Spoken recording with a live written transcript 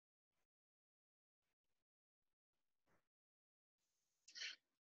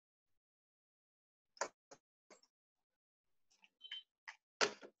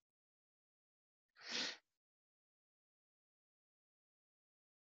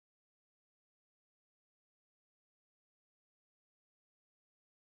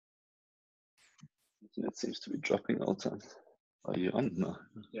It seems to be dropping all the time. Are you on? No.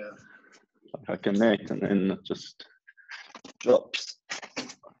 Yeah. I connect and then it just drops.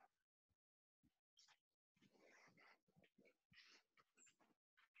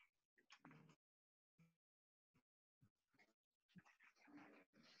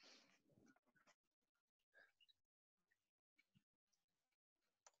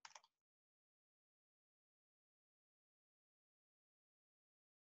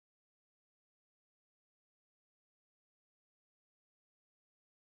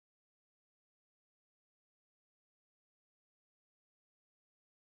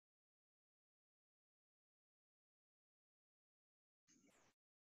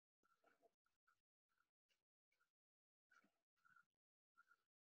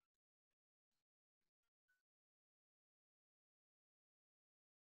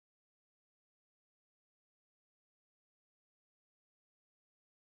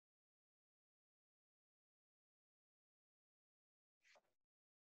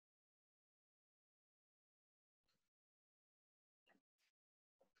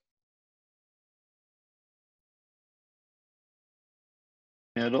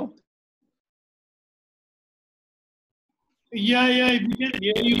 Hello? Yeah, we can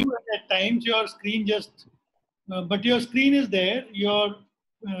hear you. And at times your screen just, but your screen is there. Your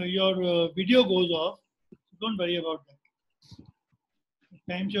video goes off. So don't worry about that.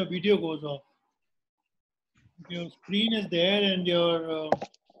 At times your video goes off. Your screen is there and your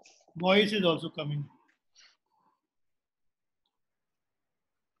voice is also coming.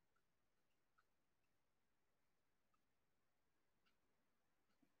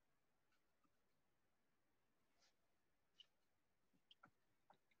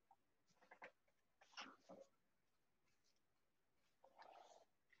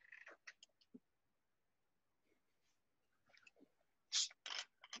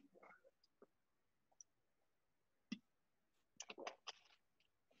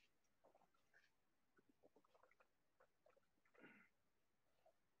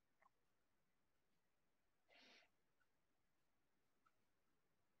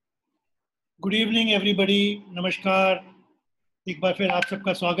 Good evening everybody, नमस्कार। एक बार फिर आप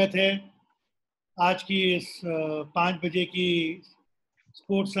सबका स्वागत है आज की इस 5 बजे की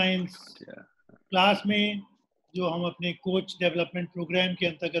स्पोर्ट्स साइंस क्लास में जो हम अपने कोच डेवलपमेंट प्रोग्राम के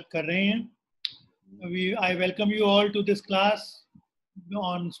अंतर्गत कर रहे हैं। I welcome you all to this class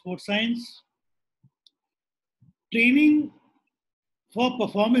on sports science. Training for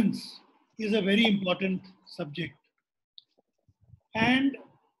performance is a very important subject, and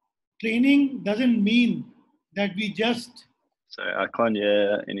training doesn't mean that we just... Sorry, I can't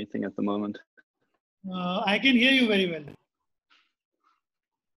hear anything at the moment. I can hear you very well.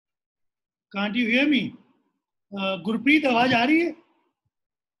 Can't you hear me? Gurpreet, आवाज आ रही है?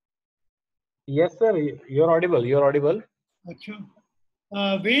 Yes, sir. You're audible. You're audible. अच्छा.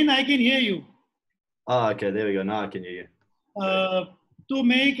 Wayne, I can hear you. Okay, there we go. Now I can hear you. तो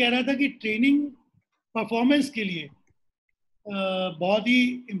मैं ये कह रहा था कि ट्रेनिंग परफॉर्मेंस के लिए बहुत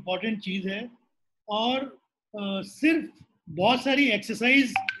ही इम्पोर्टेंट चीज़ है, और सिर्फ बहुत सारी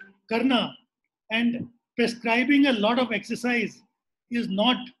एक्सरसाइज करना and prescribing a lot of exercise is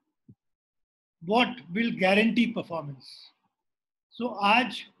not what will guarantee performance. सो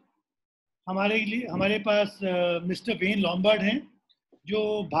आज हमारे पास मिस्टर वेन लॉम्बार्ड हैं,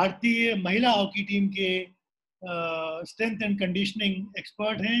 जो भारतीय महिला हॉकी टीम के स्ट्रेंथ एंड कंडीशनिंग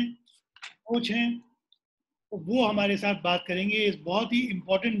एक्सपर्ट हैं, कोच हैं। वो हमारे साथ बात करेंगे इस बहुत ही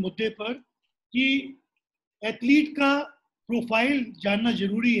इम्पोर्टेंट मुद्दे पर कि एथलीट का प्रोफाइल जानना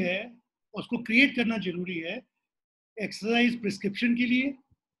जरूरी है, उसको क्रिएट करना जरूरी है एक्सरसाइज प्रिस्क्रिप्शन के लिए।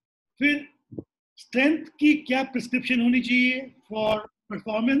 फिर स्ट्रेंथ की क्या प्रिस्क्रिप्शन होनी चाहिए फॉर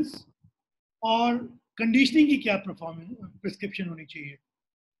परफॉर्मेंस, और कंडीशनिंग की क्या प्रिस्क्रिप्शन होनी चाहिए।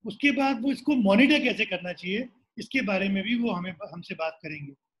 उसके बाद वो इसको मॉनिटर कैसे करना चाहिए, इसके बारे में भी वो हमसे बात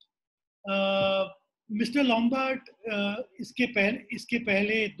करेंगे। मिस्टर लॉम्बार्ड इसके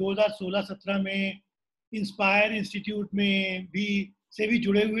पहले 2016-17 में इंस्पायर इंस्टीट्यूट में भी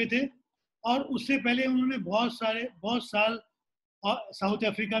जुड़े हुए थे, और उससे पहले उन्होंने बहुत साल साउथ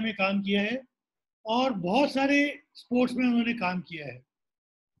अफ्रीका में काम किया है, और बहुत सारे स्पोर्ट्स में उन्होंने काम किया है।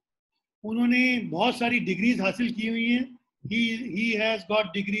 उन्होंने बहुत सारी डिग्रीज हासिल की हुई हैं। He has got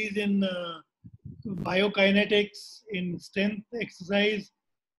degrees in biokinetics, in strength exercise,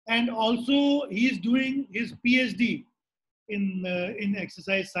 and also he is doing his PhD in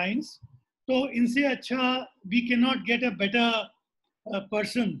exercise science. So इनसे अच्छा we cannot get a better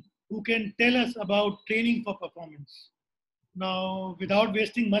person who can tell us about training for performance. Now, without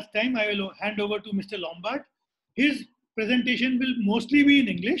wasting much time, I will hand over to Mr. Lombard. His presentation will mostly be in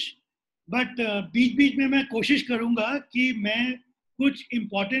English, but बीच बीच में मैं कोशिश करूंगा कि मैं कुछ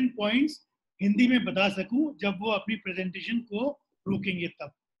important points Hindi में बता सकूं जब वो अपनी प्रेजेंटेशन को रोकेंगे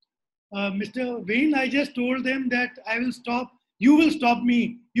तब. Mr. Wayne, I just told them that I will stop, you will stop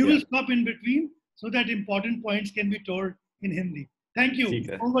me, you will stop in between so that important points can be told in Hindi. Thank you.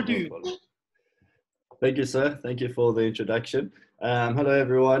 Okay, Over to no you. problem. Thank you, sir. Thank you for the introduction. Hello,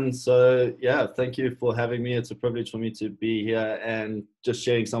 everyone. So, yeah, thank you for having me. It's a privilege for me to be here and just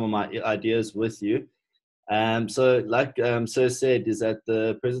sharing some of my ideas with you. So, like Sir said, is that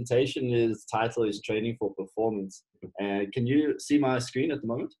the presentation title is Training for Performance. Can you see my screen at the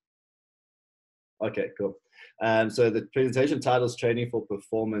moment? Okay, cool. So the presentation title is Training for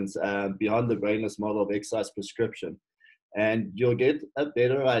Performance, Beyond the Brainless Model of Exercise Prescription. And you'll get a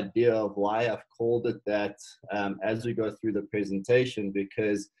better idea of why I've called it that as we go through the presentation,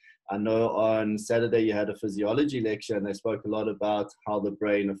 because I know on Saturday you had a physiology lecture and they spoke a lot about how the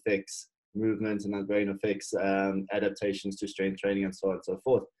brain affects movement and the brain affects adaptations to strength training and so on and so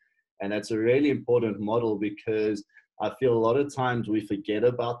forth. And that's a really important model because I feel a lot of times we forget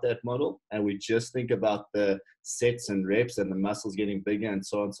about that model and we just think about the sets and reps and the muscles getting bigger and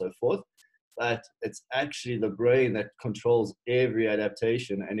so on and so forth. But it's actually the brain that controls every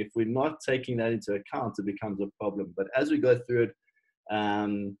adaptation. And if we're not taking that into account, it becomes a problem. But as we go through it,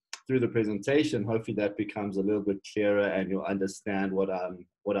 through the presentation, hopefully that becomes a little bit clearer and you'll understand what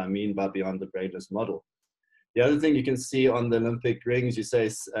I mean by beyond the brainless model. The other thing you can see on the Olympic rings, you say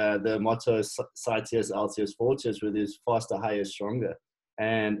the motto is Citius, Altius, Fortius, which is faster, higher, stronger.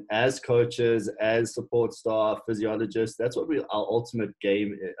 And as coaches, as support staff, physiologists, that's what our ultimate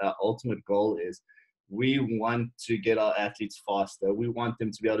goal is. We want to get our athletes faster. We want them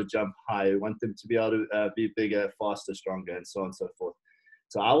to be able to jump higher. We want them to be able to be bigger, faster, stronger, and so on and so forth.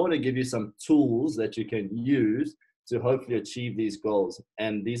 So I want to give you some tools that you can use to hopefully achieve these goals.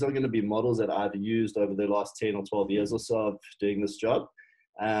 And these are going to be models that I've used over the last 10 or 12 years or so of doing this job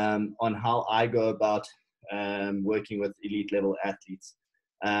on how I go about working with elite level athletes.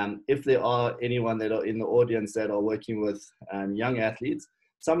 If there are anyone that are in the audience that are working with young athletes,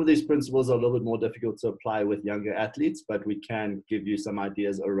 some of these principles are a little bit more difficult to apply with younger athletes, but we can give you some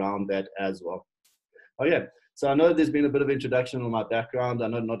ideas around that as well. Okay, so I know there's been a bit of introduction on my background. I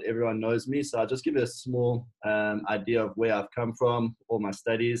know not everyone knows me, so I'll just give you a small idea of where I've come from, all my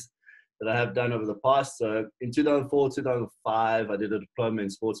studies that I have done over the past. So in 2004, 2005, I did a diploma in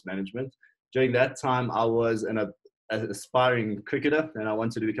sports management. During that time, I was an aspiring cricketer and I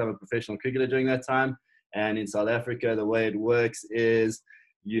wanted to become a professional cricketer during that time. And in South Africa, the way it works is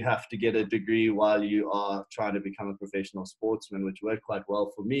you have to get a degree while you are trying to become a professional sportsman, which worked quite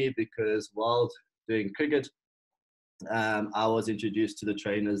well for me because while doing cricket, I was introduced to the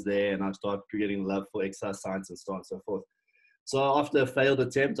trainers there and I started getting love for exercise science and so on and so forth. So after a failed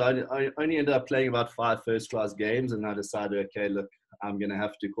attempt, I only ended up playing about 5 first-class games and I decided, okay, look, I'm going to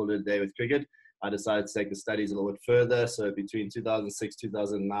have to call it a day with cricket. I decided to take the studies a little bit further. So between 2006,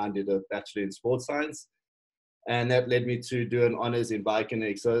 2009, I did a bachelor in sports science. And that led me to do an honors in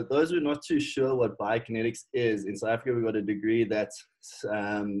biokinetics. So those who are not too sure what biokinetics is, in South Africa, we've got a degree that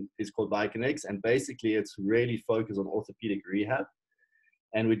is called biokinetics. And basically, it's really focused on orthopedic rehab.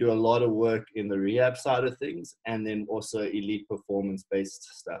 And we do a lot of work in the rehab side of things and then also elite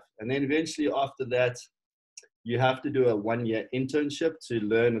performance-based stuff. And then eventually after that, you have to do a 1-year internship to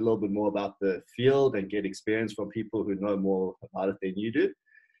learn a little bit more about the field and get experience from people who know more about it than you do.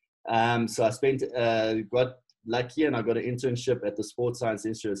 So I got lucky and I got an internship at the Sports Science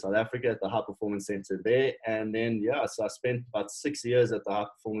Institute of South Africa at the High Performance Center there. And then, so I spent about 6 years at the High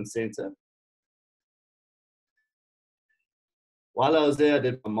Performance Center. While I was there, I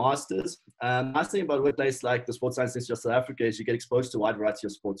did my master's. Nice thing about a workplace like the Sports Science Institute of South Africa is you get exposed to a wide variety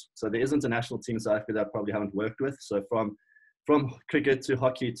of sports. So there isn't a national team in South Africa that I probably haven't worked with. So from cricket to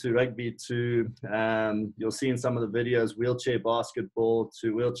hockey to rugby to, you'll see in some of the videos, wheelchair basketball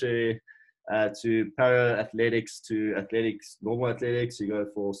to wheelchair, to para-athletics to athletics, normal athletics, you go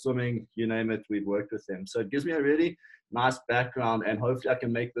for swimming, you name it, we've worked with them. So it gives me a really nice background and hopefully I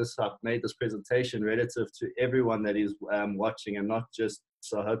can make this up, made this presentation relative to everyone that is watching and not just,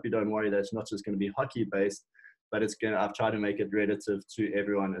 so I hope you don't worry that it's not just going to be hockey based, but I've tried to make it relative to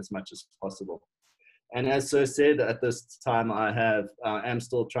everyone as much as possible. And as Sir said, at this time I am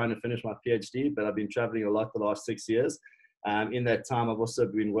still trying to finish my PhD, but I've been traveling a lot the last 6 years. In that time, I've also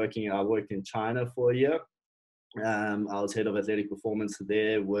been I worked in China for a year. I was head of athletic performance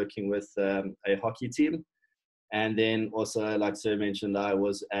there, working with a hockey team. And then also, like Sir mentioned, I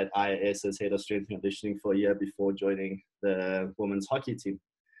was at IIS as head of strength and conditioning for a year before joining the women's hockey team.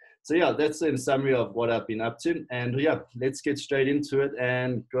 So yeah, that's in summary of what I've been up to. And yeah, let's get straight into it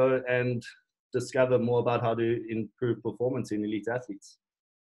and go and discover more about how to improve performance in elite athletes.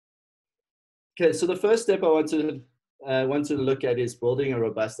 Okay, so the first step I want to look at is building a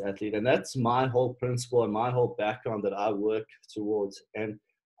robust athlete, and that's my whole principle and my whole background that I work towards. And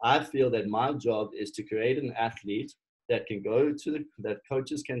I feel that my job is to create an athlete that can go to that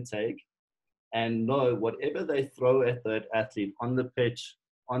coaches can take and know whatever they throw at that athlete on the pitch,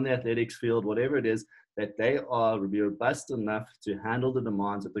 on the athletics field, whatever it is, that they are robust enough to handle the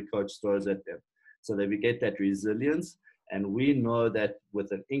demands that the coach throws at them. So that we get that resilience. And we know that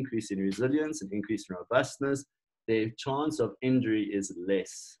with an increase in resilience, an increase in robustness, their chance of injury is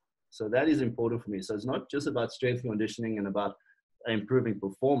less. So that is important for me. So it's not just about strength conditioning and about improving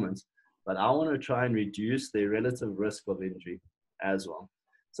performance, but I want to try and reduce the relative risk of injury as well.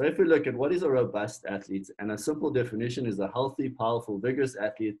 So if we look at what is a robust athlete, and a simple definition is a healthy, powerful, vigorous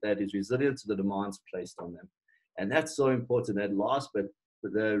athlete that is resilient to the demands placed on them. And that's so important. That last bit,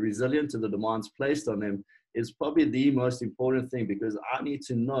 the resilient to the demands placed on them, is probably the most important thing, because I need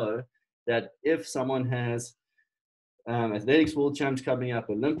to know that if someone has athletics world champs coming up,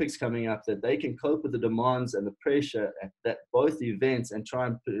 Olympics coming up, that they can cope with the demands and the pressure at that both events and try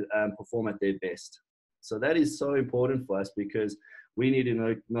and perform at their best. So that is so important for us, because we need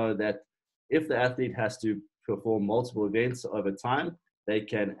to know that if the athlete has to perform multiple events over time, they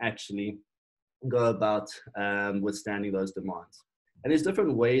can actually go about withstanding those demands. And there's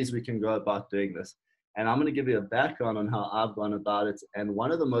different ways we can go about doing this. And I'm going to give you a background on how I've gone about it. And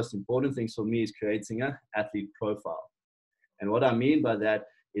one of the most important things for me is creating an athlete profile. And what I mean by that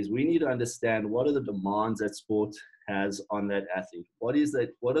is we need to understand what are the demands that sport has on that athlete. What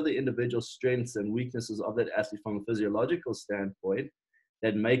are the individual strengths and weaknesses of that athlete from a physiological standpoint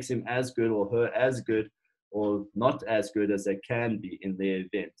that makes him as good or her as good or not as good as they can be in their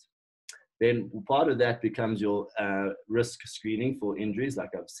event. Then part of that becomes your risk screening for injuries, like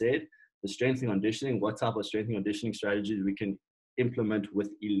I've said. The strength and conditioning, what type of strength and conditioning strategies we can implement with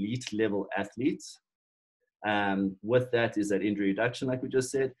elite level athletes. With that is that injury reduction, like we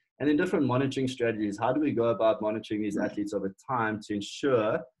just said, and then different monitoring strategies. How do we go about monitoring these athletes over time to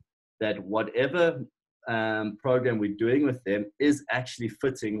ensure that whatever program we're doing with them is actually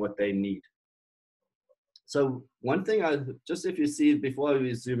fitting what they need? So one thing if you see, before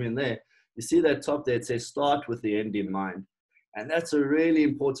we zoom in there, you see that top there, it says start with the end in mind. And that's a really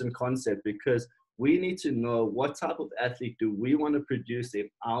important concept, because we need to know what type of athlete do we want to produce in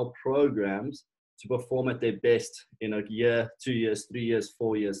our programs to perform at their best in a year, 2 years, 3 years,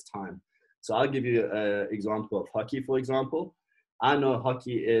 4 years time. So I'll give you an example of hockey, for example. I know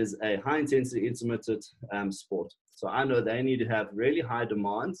hockey is a high intensity intermittent sport. So I know they need to have really high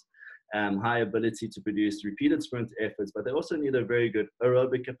demands, high ability to produce repeated sprint efforts, but they also need a very good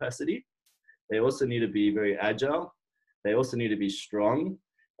aerobic capacity. They also need to be very agile. They also need to be strong.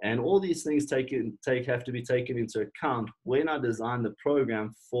 And all these things have to be taken into account when I design the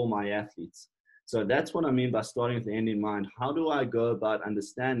program for my athletes. So that's what I mean by starting with the end in mind. How do I go about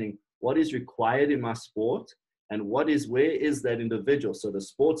understanding what is required in my sport and where is that individual? So the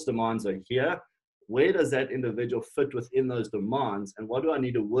sports demands are here. Where does that individual fit within those demands? And what do I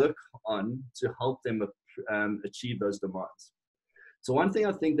need to work on to help them achieve those demands? So one thing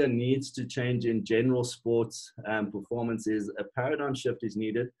I think that needs to change in general sports performance is a paradigm shift is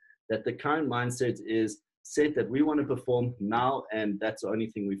needed, that the current mindset is set that we want to perform now and that's the only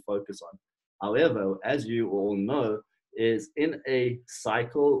thing we focus on. However, as you all know, is in a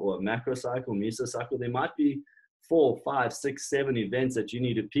cycle or a macro cycle, mesocycle, there might be 4, 5, 6, 7 events that you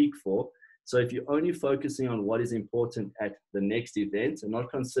need to peak for. So if you're only focusing on what is important at the next event and not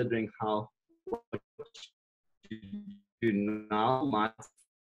considering how what you do now might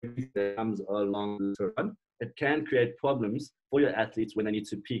comes along the run, it can create problems for your athletes when they need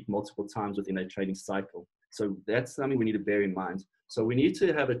to peak multiple times within a training cycle. So that's something we need to bear in mind. So we need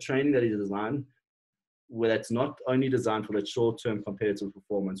to have a training that is designed where that's not only designed for the short-term competitive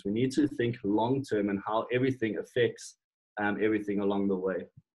performance. We need to think long-term and how everything affects everything along the way.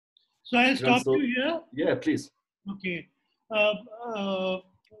 So I'll stop you here. Yeah, please. Okay.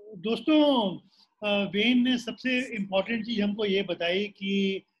 दोस्तों, when ने सबसे important चीज़ हमको ये बताई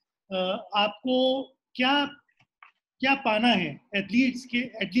कि आपको क्या पाना है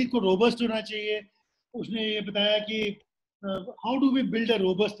एथलीट को रोबस्ट होना चाहिए. उसने ये बताया कि how do we build a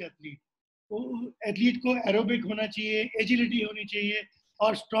robust athlete को एरोबिक होना चाहिए, एजिलिटी होनी चाहिए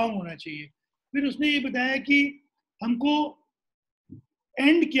और स्ट्रांग होना चाहिए. फिर उसने ये बताया कि हमको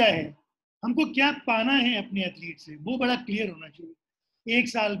एंड क्या है, हमको क्या पाना है अपने एथलीट से, वो बड़ा क्लियर होना चाहिए. 1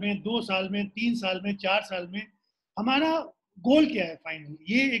 साल में, 2 साल में, 3 साल में, 4 साल में हमारा गोल क्या है फाइनल,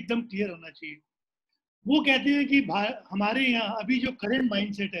 ये एकदम क्लियर होना चाहिए। वो कहते हैं कि हमारे यहाँ अभी जो करंट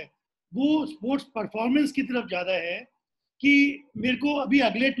माइंडसेट है वो स्पोर्ट्स परफॉर्मेंस की तरफ ज़्यादा है कि मेरे को अभी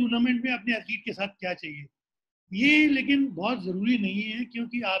अगले टूर्नामेंट में अपने एथलीट के साथ क्या चाहिए। ये लेकिन बहुत ज़रूरी नहीं है,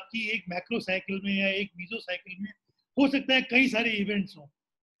 क्योंकि आपकी एक मैक्रो साइकिल में या एक मीजो साइकिल में हो सकता है कई सारे इवेंट्स हों,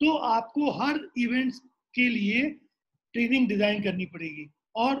 तो आपको हर इवेंट्स के लिए ट्रेनिंग डिज़ाइन करनी पड़ेगी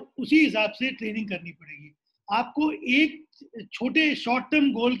और उसी हिसाब से ट्रेनिंग करनी पड़ेगी। आपको एक छोटे शॉर्ट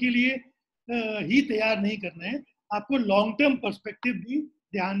टर्म गोल के लिए ही तैयार नहीं करना है, आपको लॉन्ग टर्म पर्सपेक्टिव भी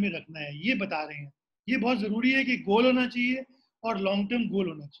ध्यान में रखना है। ये बता रहे हैं, ये बहुत ज़रूरी है कि गोल होना चाहिए और लॉन्ग टर्म गोल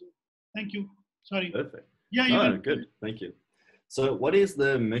होना चाहिए। Thank you, sorry. Perfect. Yeah, you No, can. good. Thank you. So what is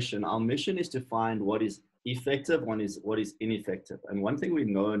the mission? Our mission is to find what is effective, what is ineffective. And one thing we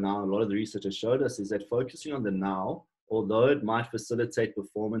know now, a lot of the research has showed us, is that focusing on the now, although it might facilitate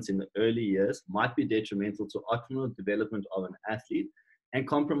performance in the early years, might be detrimental to optimal development of an athlete and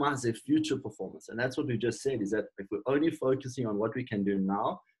compromise their future performance. And that's what we just said, is that if we're only focusing on what we can do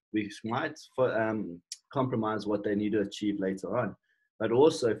now, we might compromise what they need to achieve later on. But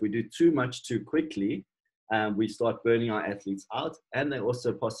also, if we do too much too quickly, we start burning our athletes out, and they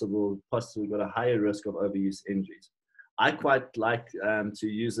also possibly got a higher risk of overuse injuries. I quite like to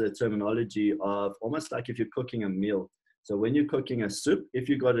use the terminology of almost like if you're cooking a meal. So when you're cooking a soup, if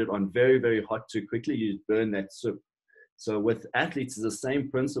you got it on very, very hot too quickly, you burn that soup. So with athletes, it's the same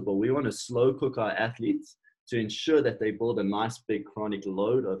principle. We want to slow cook our athletes to ensure that they build a nice big chronic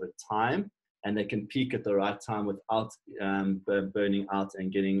load over time, and they can peak at the right time without burning out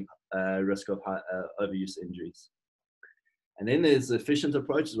and getting risk of overuse injuries. And then there's the efficient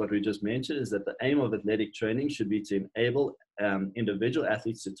approach, is what we just mentioned, is that the aim of athletic training should be to enable individual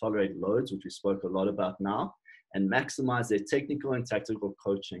athletes to tolerate loads, which we spoke a lot about now, and maximize their technical and tactical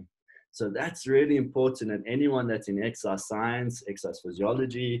coaching. So that's really important. And anyone that's in exercise science, exercise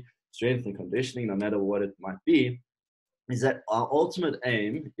physiology, strength and conditioning, no matter what it might be, is that our ultimate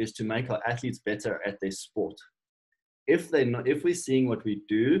aim is to make our athletes better at their sport. If we're seeing what we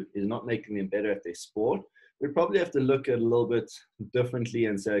do is not making them better at their sport, we probably have to look at it a little bit differently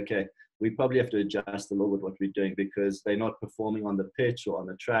and say, okay, we probably have to adjust a little bit what we're doing, because they're not performing on the pitch or on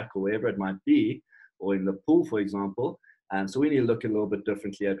the track or wherever it might be, or in the pool, for example. So we need to look a little bit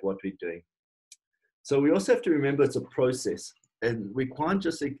differently at what we're doing. So we also have to remember it's a process, and we can't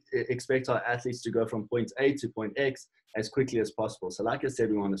just expect our athletes to go from point A to point X as quickly as possible. So like I said,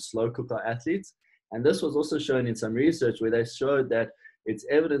 we want to slow cook our athletes. And this was also shown in some research where they showed that it's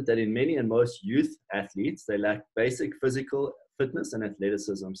evident that in many and most youth athletes, they lack basic physical fitness and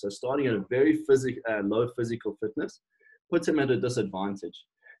athleticism. So starting at a very low physical fitness puts them at a disadvantage.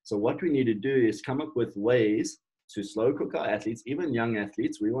 So what we need to do is come up with ways to slow cook our athletes, even young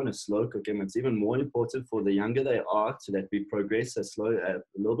athletes. We want to slow cook them. It's even more important for the younger they are, so that we progress a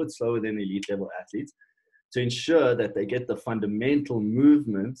little bit slower than elite level athletes, to ensure that they get the fundamental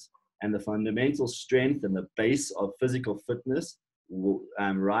movements and the fundamental strength and the base of physical fitness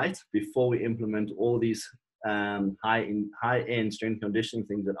right before we implement all these high-end strength conditioning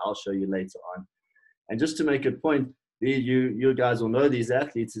things that I'll show you later on. And just to make a point, you guys will know these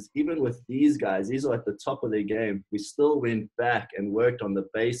athletes, is even with these guys, these are at the top of their game. We still went back and worked on the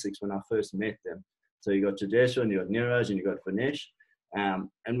basics when I first met them. So you got Jadesha, and you got Niraj, and you got Vinesh.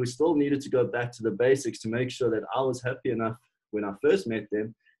 And we still needed to go back to the basics to make sure that I was happy enough when I first met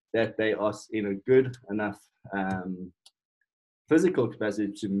them that they are in a good enough physical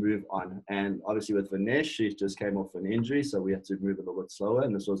capacity to move on. And obviously with Vinesh, she just came off an injury, so we had to move a little bit slower,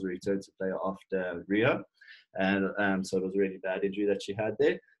 and this was a return to play after Rio. And so it was a really bad injury that she had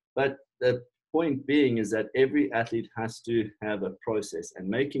there. But the point being is that every athlete has to have a process, and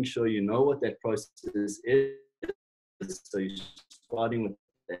making sure you know what that process is. So you're starting with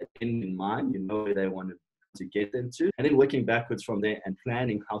that end in mind, you know where they want to get them to, and then working backwards from there and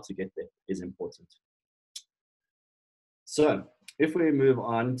planning how to get there is important. So if we move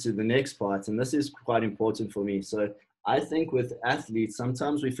on to the next part, and this is quite important for me. So I think with athletes,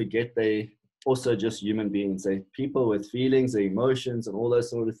 sometimes we forget they also just human beings. They're people with feelings, their emotions, and all those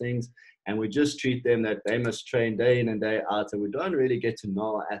sort of things. And we just treat them that they must train day in and day out, and we don't really get to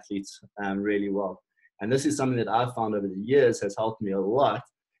know our athletes really well. And this is something that I've found over the years has helped me a lot,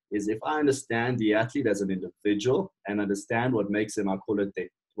 is if I understand the athlete as an individual and understand what makes them, I call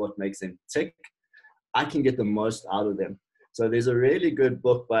it what makes them tick, I can get the most out of them. So there's a really good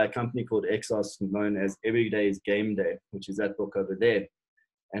book by a company called Exos known as Every Day is Game Day, which is that book over there.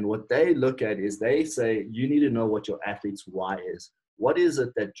 And what they look at is they say, you need to know what your athlete's why is. What is it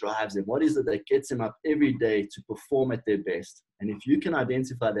that drives them? What is it that gets them up every day to perform at their best? And if you can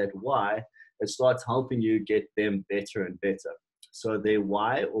identify that why, it starts helping you get them better and better. So their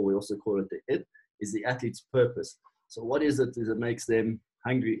why, or we also call it the it, is the athlete's purpose. So what is it? Is it makes them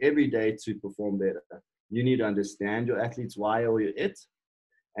hungry every day to perform better. You need to understand your athlete's why or your it,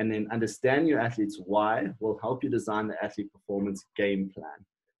 and then understand your athlete's why will help you design the athlete performance game plan.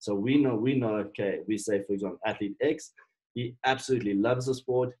 So we know, okay, we say, for example, athlete X, he absolutely loves the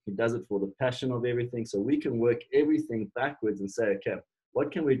sport. He does it for the passion of everything. So we can work everything backwards and say, okay,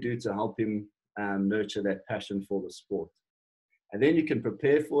 what can we do to help him nurture that passion for the sport? And then you can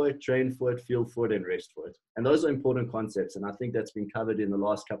prepare for it, train for it, feel for it, and rest for it. And those are important concepts. And I think that's been covered in the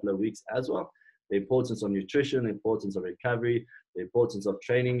last couple of weeks as well. The importance of nutrition, the importance of recovery, the importance of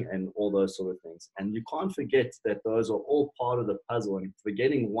training, and all those sort of things. And you can't forget that those are all part of the puzzle. And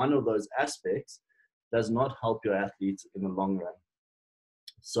forgetting one of those aspects does not help your athletes in the long run.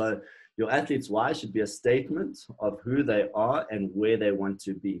 So your athlete's why should be a statement of who they are and where they want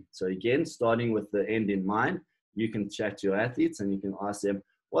to be. So again, starting with the end in mind, you can chat to your athletes and you can ask them,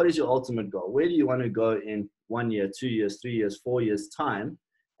 what is your ultimate goal? Where do you want to go in 1 year, 2 years, 3 years, 4 years time?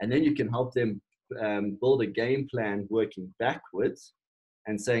 And then you can help them build a game plan working backwards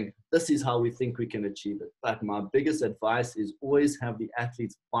and saying, this is how we think we can achieve it. But my biggest advice is always have the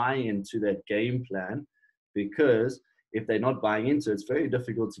athletes buy into that game plan, because if they're not buying into it, it's very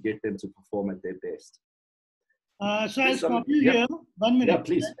difficult to get them to perform at their best. So I'll stop you here. 1 minute. Yeah,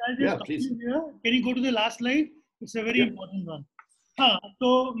 please. I'll just stop you here. Can you go to the last slide? It's a very important one. हाँ,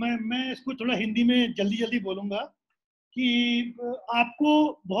 तो मैं इसको थोड़ा हिंदी में जल्दी बोलूँगा कि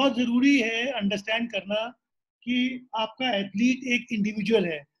आपको बहुत ज़रूरी है अंडरस्टैंड करना कि आपका एथलीट एक इंडिविजुअल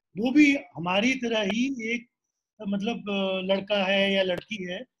है, वो भी हमारी तरह ही एक मतलब लड़का है या लड़की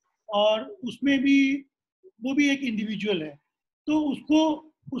है, और उसमें भी वो भी एक इंडिविजुअल है. तो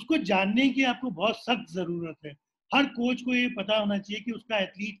उसको जानने की आपको बहुत सख्त ज़रूरत है. हर कोच को ये पता होना चाहिए कि उसका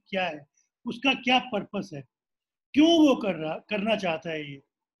एथलीट क्या है, उसका क्या पर्पस है, क्यों वो करना चाहता है. ये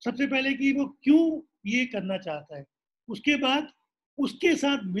सबसे पहले कि वो क्यों ये करना चाहता है. उसके बाद उसके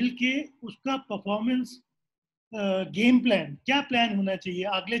साथ मिलके उसका परफॉर्मेंस गेम प्लान, क्या प्लान होना चाहिए,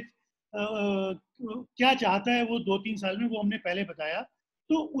 अगले क्या चाहता है वो 2-3 साल में, वो हमने पहले बताया.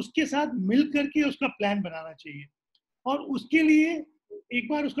 तो उसके साथ मिल करके उसका प्लान बनाना चाहिए, और उसके लिए एक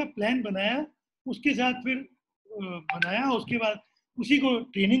बार उसका प्लान बनाया, उसके साथ फिर बनाया, उसके बाद उसी को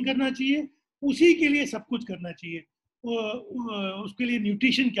ट्रेनिंग करना चाहिए, उसी के लिए सब कुछ करना चाहिए. उसके लिए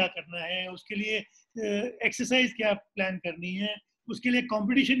न्यूट्रिशन क्या करना है, उसके लिए एक्सरसाइज क्या प्लान करनी है, उसके लिए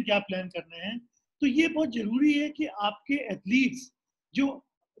कंपटीशन क्या प्लान करना है. तो ये बहुत ज़रूरी है कि आपके एथलीट्स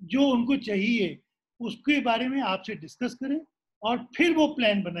जो उनको चाहिए उसके बारे में आपसे डिस्कस करें और फिर वो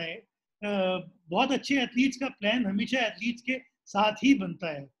प्लान बनाए. बहुत अच्छे एथलीट्स का प्लान हमेशा एथलीट्स के साथ ही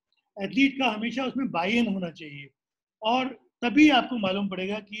बनता है. एथलीट का हमेशा उसमें बाय इन होना चाहिए, और तभी आपको मालूम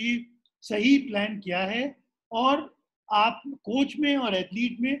पड़ेगा कि सही प्लान क्या है, और आप कोच में और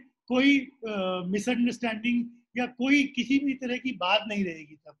एथलीट में कोई मिसअंडरस्टैंडिंग या कोई किसी भी तरह की बात नहीं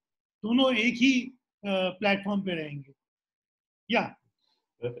रहेगी. तब दोनों एक ही प्लेटफॉर्म पे रहेंगे. Yeah.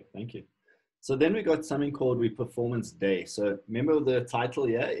 Perfect, thank you. So then we got something called Performance Day. So remember the title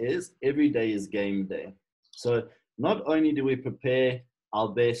here is Every Day is Game Day. So not only do we prepare our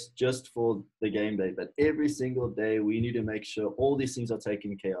best just for the game day, but every single day we need to make sure all these things are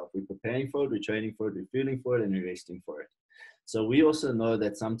taken care of. We're preparing for it, we're training for it, we're feeling for it, and we're resting for it. So we also know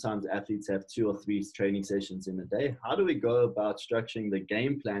that sometimes athletes have 2 or 3 training sessions in a day. How do we go about structuring the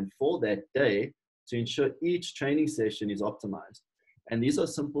game plan for that day to ensure each training session is optimized? And these are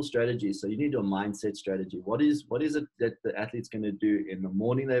simple strategies. So you need a mindset strategy. What is it that the athlete's going to do in the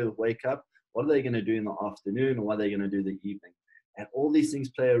morning? They wake up. What are they going to do in the afternoon? Or what are they going to do the evening? And all these things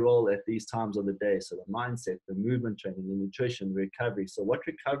play a role at these times of the day. So the mindset, the movement training, the nutrition, recovery. So what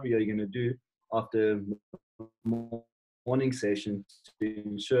recovery are you going to do after morning session to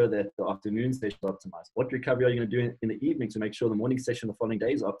ensure that the afternoon session is optimized? What recovery are you going to do in the evening to make sure the morning session the following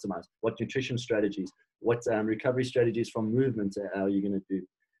day is optimized? What nutrition strategies, what recovery strategies from movement are you going to do?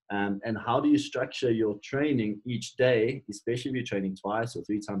 And how do you structure your training each day, especially if you're training 2 or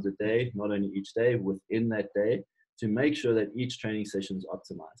 3 times a day, not only each day, within that day, to make sure that each training session is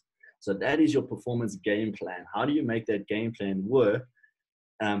optimized. So that is your performance game plan. How do you make that game plan work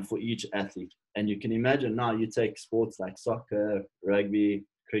for each athlete? And you can imagine now you take sports like soccer, rugby,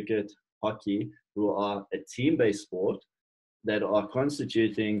 cricket, hockey, who are a team-based sport that are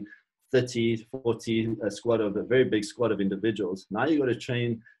constituting 30, 40, a very big squad of individuals. Now you got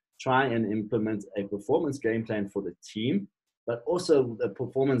to try and implement a performance game plan for the team, but also a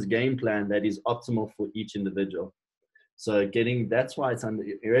performance game plan that is optimal for each individual. So that's why it's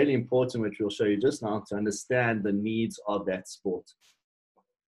really important, which we'll show you just now, to understand the needs of that sport.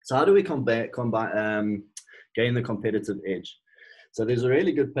 So how do we gain the competitive edge? So there's a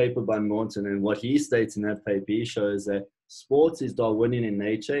really good paper by Morton, and what he states in that paper, he shows that sports is Darwinian in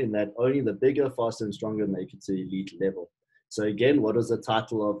nature, in that only the bigger, faster, and stronger make it to elite level. So again, what was the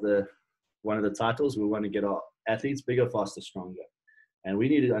title of one of the titles? We want to get our athletes bigger, faster, stronger. And we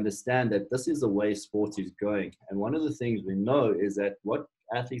need to understand that this is the way sport is going. And one of the things we know is that what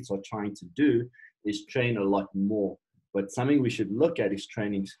athletes are trying to do is train a lot more. But something we should look at is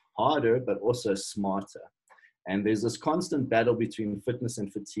training harder, but also smarter. And there's this constant battle between fitness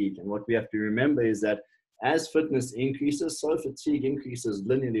and fatigue. And what we have to remember is that as fitness increases, so fatigue increases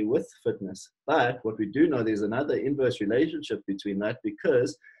linearly with fitness. But what we do know, there's another inverse relationship between that,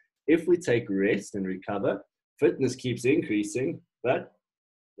 because if we take rest and recover, fitness keeps increasing, but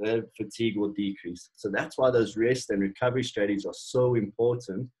the fatigue will decrease. So that's why those rest and recovery strategies are so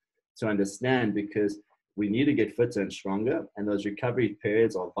important to understand, because we need to get fitter and stronger, and those recovery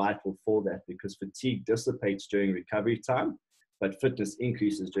periods are vital for that, because fatigue dissipates during recovery time, but fitness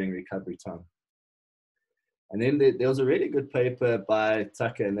increases during recovery time. And then there was a really good paper by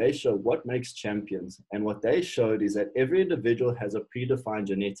Tucker, and they show what makes champions. And what they showed is that every individual has a predefined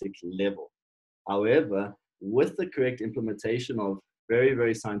genetic level. However, with the correct implementation of very,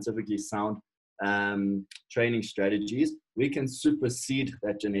 very scientifically sound training strategies, we can supersede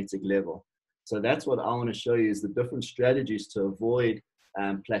that genetic level. So that's what I want to show you, is the different strategies to avoid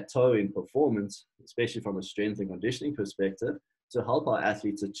plateau in performance, especially from a strength and conditioning perspective, to help our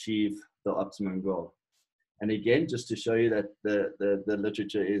athletes achieve the optimum goal. And again, just to show you that the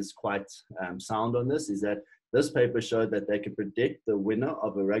literature is quite sound on this, is that this paper showed that they could predict the winner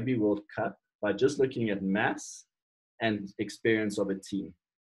of a Rugby World Cup by just looking at mass and experience of a team.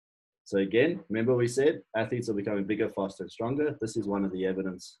 So again, remember we said athletes are becoming bigger, faster, and stronger. This is one of the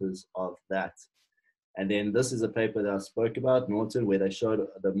evidences of that. And then this is a paper that I spoke about, Norton, where they showed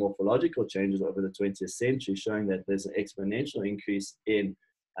the morphological changes over the 20th century, showing that there's an exponential increase in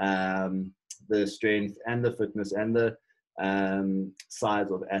the strength and the fitness and the size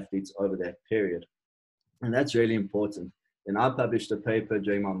of athletes over that period. And that's really important. And I published a paper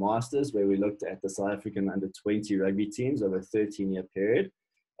during my master's where we looked at the South African under-20 rugby teams over a 13-year period.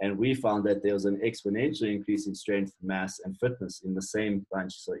 And we found that there was an exponential increase in strength, mass, and fitness in the same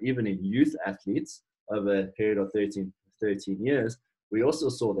bunch. So even in youth athletes over a period of 13 years, we also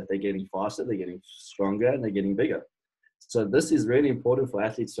saw that they're getting faster, they're getting stronger, and they're getting bigger. So this is really important for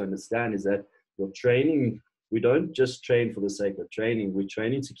athletes to understand, is that your training, we don't just train for the sake of training. We're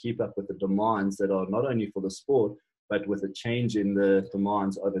training to keep up with the demands that are not only for the sport, but with a change in the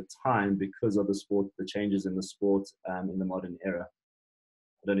demands over time because of the sport, the changes in the sport in the modern era.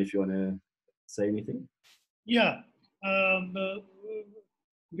 I don't know if you want to say anything. Yeah,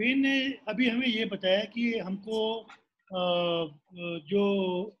 when ने अभी हमें ये बताया कि हमको जो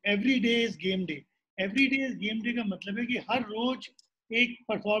every day is game day, every day is game day का मतलब है कि हर रोज एक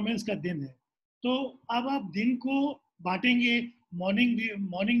परफॉर्मेंस का दिन है. तो अब आप दिन को बांटेंगे,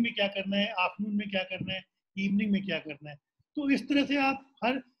 मॉर्निंग में क्या करना है, आफ्टरनून में क्या करना है, इवनिंग में क्या करना है. तो इस तरह से आप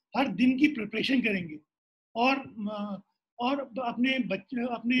हर दिन की प्रिपरेशन करेंगे और अपने बच्चे,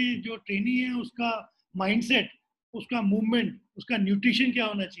 अपने जो ट्रेनी है उसका माइंडसेट, उसका मूवमेंट, उसका न्यूट्रिशन क्या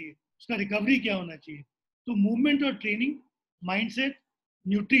होना चाहिए, उसका रिकवरी क्या होना चाहिए. तो मूवमेंट और ट्रेनिंग, माइंडसेट,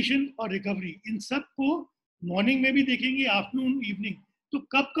 न्यूट्रिशन और रिकवरी, इन सब को मॉर्निंग में भी देखेंगे, आफ्टरनून, इवनिंग. तो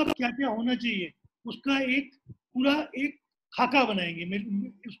कब कब क्या क्या होना चाहिए उसका एक पूरा एक खाका बनाएंगे,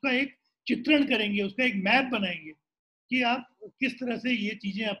 उसका एक चित्रण करेंगे, उसका एक मैप बनाएंगे कि आप किस तरह से ये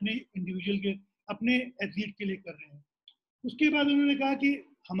चीज़ें अपने इंडिविजुअल के, अपने एथलीट के लिए कर रहे हैं. उसके बाद उन्होंने कहा कि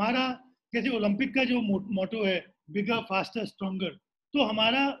हमारा जैसे ओलंपिक का जो मोटो है बिगर, फास्टर, स्ट्रॉन्गर, तो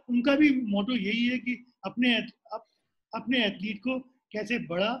हमारा उनका भी मोटो यही है कि अपने एथलीट को कैसे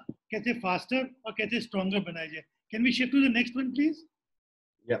बड़ा, कैसे फास्टर और कैसे स्ट्रॉन्गर बनाया जाए. Can we shift to the next one please.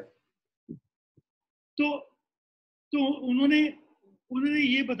 तो उन्होंने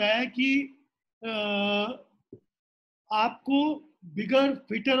ये बताया कि आपको बिगर,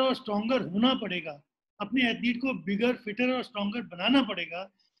 फिटर और स्ट्रॉन्गर होना पड़ेगा. अपने एथलीट को बिगर, फिटर और स्ट्रॉन्गर बनाना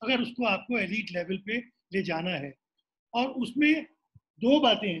पड़ेगा अगर उसको आपको एलीट लेवल पे ले जाना है. और उसमें दो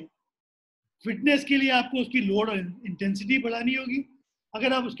बातें हैं. फिटनेस के लिए आपको उसकी लोड और इंटेंसिटी बढ़ानी होगी.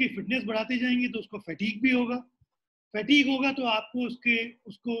 अगर आप उसकी फिटनेस बढ़ाते जाएंगे तो उसको फैटीग भी होगा. फैटीग होगा तो आपको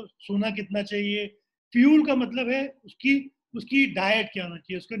उसको सोना कितना चाहिए, फ्यूल का मतलब है उसकी डाइट क्या होना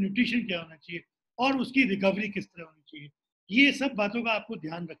चाहिए, उसका न्यूट्रिशन क्या होना चाहिए और उसकी रिकवरी किस तरह होनी चाहिए. ये सब बातों का आपको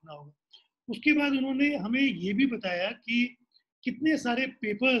ध्यान रखना होगा. उसके बाद उन्होंने हमें ये भी बताया कि कितने सारे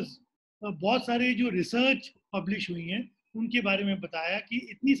पेपर्स, बहुत सारे जो रिसर्च पब्लिश हुई हैं उनके बारे में बताया कि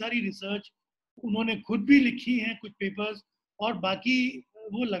इतनी सारी रिसर्च उन्होंने खुद भी लिखी हैं कुछ पेपर्स, और बाकी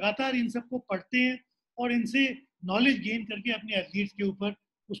वो लगातार इन सबको पढ़ते हैं और इनसे नॉलेज गेन करके अपने एथलीट्स के ऊपर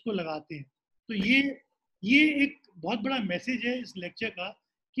उसको लगाते हैं। तो ये एक बहुत बड़ा मैसेज है इस लेक्चर का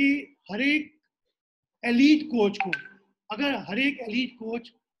कि हर एक एलीट कोच को, अगर हर एक एलीट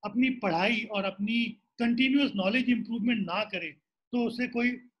कोच अपनी पढ़ाई और अपनी कंटिन्यूस नॉलेज इंप्रूवमेंट ना करे तो उसे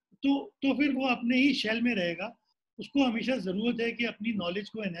कोई तो फिर वो अपने ही शेल में रहेगा। उसको हमेशा ज़रूरत है कि अपनी नॉलेज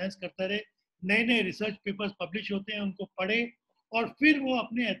को एनहेंस करता रहे, नए नए रिसर्च पेपर्स पब्लिश होते हैं उनको पढ़े और फिर वो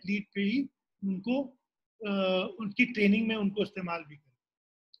अपने एथलीट पे ही उनको उनकी ट्रेनिंग में उनको इस्तेमाल भी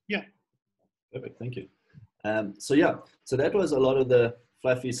करें। या Perfect, thank you. So that was a lot of the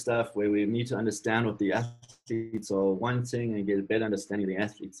fluffy stuff where we need to understand what the athletes are wanting and get a better understanding of the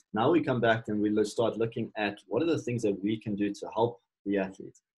athletes. Now we come back and we start looking at what are the things that we can do to help the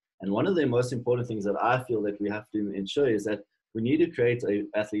athletes. And one of the most important things that I feel that we have to ensure is that we need to create an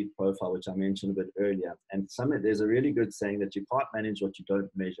athlete profile, which I mentioned a bit earlier. And there's a really good saying that you can't manage what you don't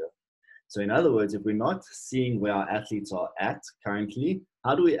measure. So in other words, if we're not seeing where our athletes are at currently,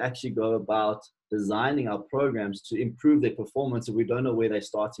 how do we actually go about designing our programs to improve their performance if we don't know where they're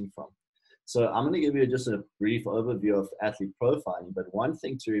starting from? So I'm going to give you just a brief overview of athlete profiling. But one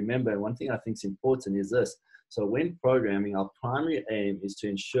thing to remember, and one thing I think is important is this. So when programming, our primary aim is to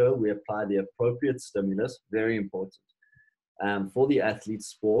ensure we apply the appropriate stimulus, very important, for the athlete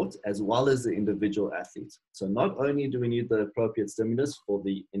sport as well as the individual athlete. So not only do we need the appropriate stimulus for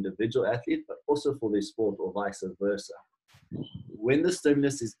the individual athlete, but also for the sport or vice versa. When the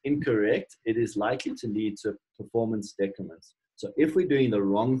stimulus is incorrect, it is likely to lead to performance decrements. So if we're doing the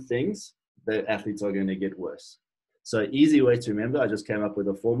wrong things, the athletes are going to get worse. So easy way to remember, I just came up with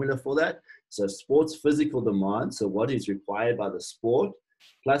a formula for that. So sports physical demand, so what is required by the sport,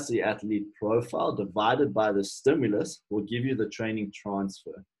 plus the athlete profile divided by the stimulus will give you the training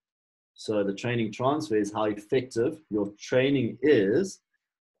transfer. So the training transfer is how effective your training is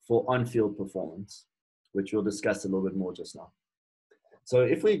for on-field performance, which we'll discuss a little bit more just now. So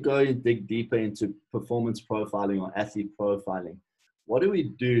if we go and dig deeper into performance profiling or athlete profiling, what do we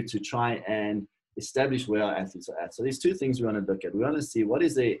do to try and establish where our athletes are at? So there's two things we want to look at. We want to see what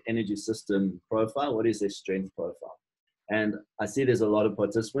is their energy system profile, what is their strength profile. And I see there's a lot of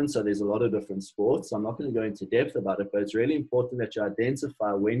participants, so there's a lot of different sports. So I'm not going to go into depth about it, but it's really important that you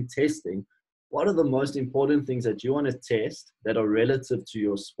identify when testing, what are the most important things that you want to test that are relative to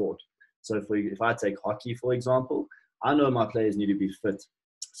your sport. So if I take hockey, for example, I know my players need to be fit.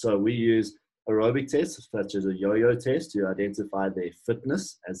 So we use aerobic tests, such as a yo-yo test, to identify their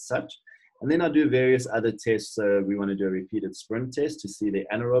fitness as such. And then I do various other tests. So we want to do a repeated sprint test to see their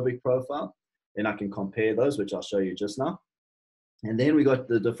anaerobic profile. Then I can compare those, which I'll show you just now. And then we got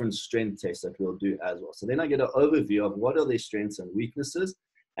the different strength tests that we'll do as well. So then I get an overview of what are their strengths and weaknesses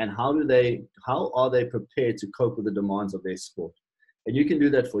and how are they prepared to cope with the demands of their sport. And you can do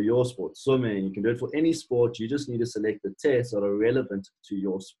that for your sport, swimming, you can do it for any sport. You just need to select the tests that are relevant to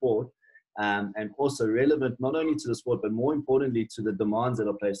your sport and also relevant not only to the sport, but more importantly to the demands that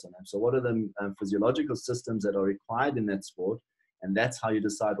are placed on them. So what are the physiological systems that are required in that sport? And that's how you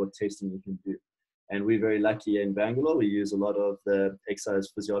decide what testing you can do. And we're very lucky in Bangalore. We use a lot of the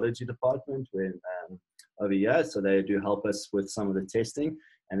Exo's physiology department over here. So they do help us with some of the testing.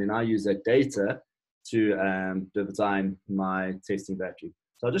 And then I use that data to design my testing battery.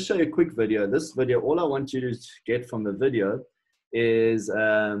 So I'll just show you a quick video. This video, all I want you to get from the video is,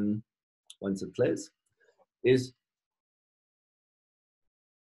 once it plays, is,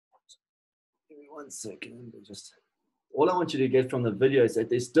 give me 1 second, all I want you to get from the video is that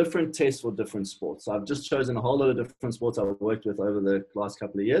there's different tests for different sports. So I've just chosen a whole lot of different sports I've worked with over the last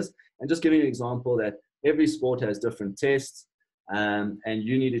couple of years. And just giving you an example that every sport has different tests and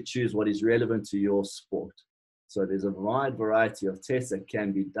you need to choose what is relevant to your sport. So there's a wide variety of tests that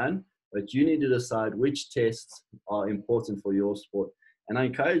can be done, but you need to decide which tests are important for your sport. And I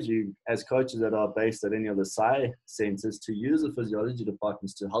encourage you as coaches that are based at any of the SCI centers to use the physiology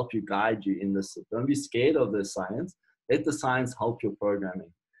departments to help you guide you in this. Don't be scared of the science. Let the science help your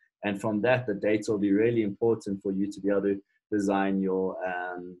programming. And from that, the data will be really important for you to be able to design your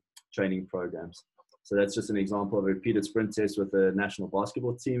training programs. So that's just an example of a repeated sprint test with the national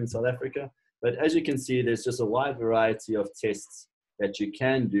basketball team in South Africa. But as you can see, there's just a wide variety of tests that you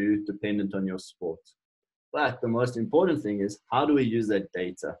can do dependent on your sport. But the most important thing is, how do we use that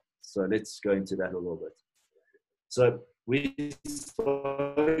data? So let's go into that a little bit. So we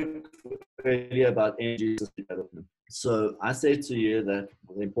spoke earlier about energy system development. So I say to you that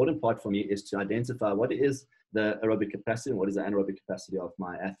the important part for me is to identify what is the aerobic capacity and what is the anaerobic capacity of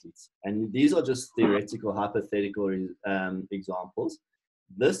my athletes. And these are just theoretical, hypothetical examples.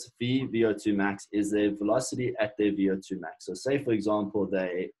 this VO2 max is their velocity at their VO2 max. So say, for example,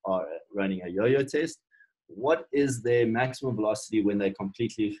 they are running a yo-yo test. What is their maximum velocity when they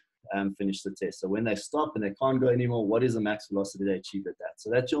completely finish the test? So when they stop and they can't go anymore, what is the max velocity they achieve at that? So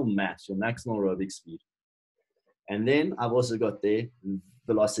that's your max, your maximal aerobic speed. And then I've also got their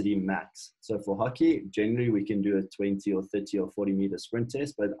velocity max. So for hockey, generally we can do a 20 or 30 or 40 meter sprint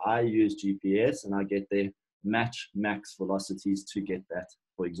test, but I use GPS and I get their max velocities to get that,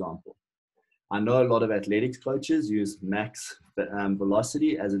 for example. I know a lot of athletics coaches use max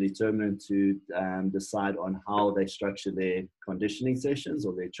velocity as a determinant to decide on how they structure their conditioning sessions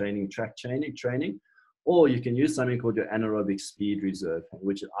or their track training. Or you can use something called your anaerobic speed reserve,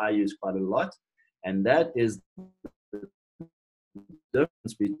 which I use quite a lot. And that is the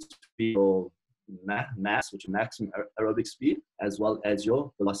difference between your mass, which is maximum aerobic speed, as well as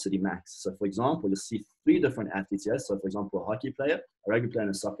your velocity max. So for example, you'll see 3 different athletes here. So for example, a hockey player, a rugby player,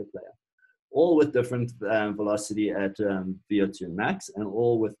 and a soccer player, all with different velocity at VO2 max and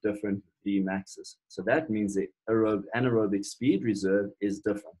all with different V maxes. So that means the anaerobic speed reserve is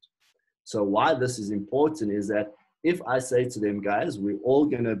different. So why this is important is that if I say to them, guys, we're all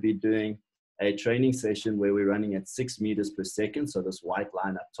going to be doing a training session where we're running at 6 meters per second, so this white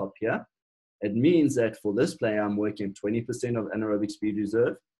line up top here, it means that for this player, I'm working 20% of anaerobic speed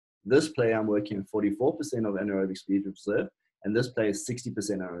reserve. This player, I'm working 44% of anaerobic speed reserve, and this player is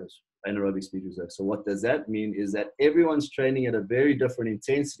 60% anaerobic speed reserve. So what does that mean is that everyone's training at a very different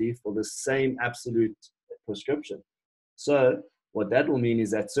intensity for the same absolute prescription. So what that will mean is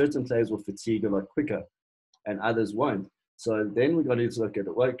that certain players will fatigue a lot quicker and others won't. So then we've got to look at,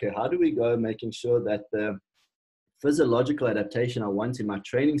 okay, how do we go making sure that the physiological adaptation I want in my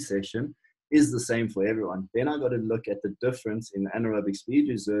training session is the same for everyone? Then I've got to look at the difference in anaerobic speed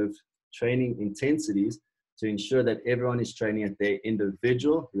reserve training intensities to ensure that everyone is training at their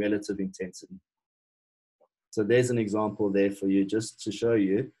individual relative intensity. So there's an example there for you, just to show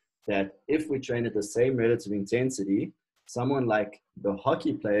you that if we train at the same relative intensity, someone like the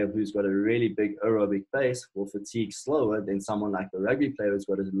hockey player who's got a really big aerobic base will fatigue slower than someone like the rugby player who's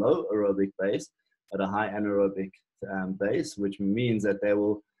got a low aerobic base but a high anaerobic base, which means that they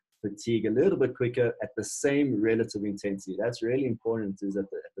will fatigue a little bit quicker at the same relative intensity. That's really important, is that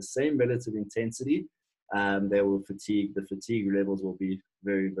at the same relative intensity, they will fatigue. The fatigue levels will be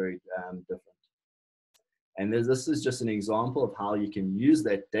very, very different. And this is just an example of how you can use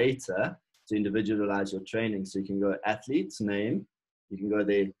that data to individualize your training. So you can go athlete's name, you can go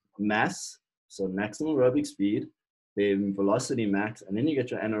their mass, so maximum aerobic speed, their velocity max, and then you get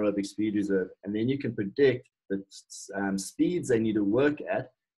your anaerobic speed reserve. And then you can predict the speeds they need to work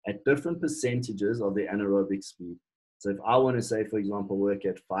at different percentages of their anaerobic speed. So if I want to say, for example, work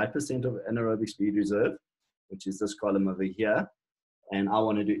at 5% of anaerobic speed reserve, which is this column over here, and I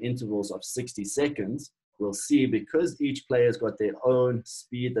want to do intervals of 60 seconds, we'll see because each player's got their own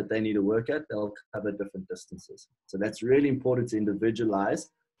speed that they need to work at, they'll cover different distances. So that's really important to individualize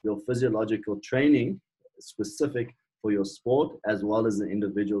your physiological training specific for your sport as well as the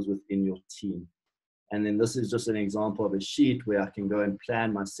individuals within your team. And then this is just an example of a sheet where I can go and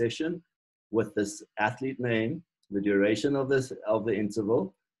plan my session with this athlete name, the duration of the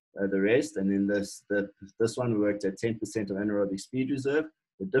interval, the rest, and then this one we worked at 10% of anaerobic speed reserve,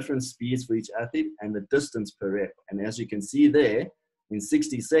 the different speeds for each athlete, and the distance per rep. And as you can see there, in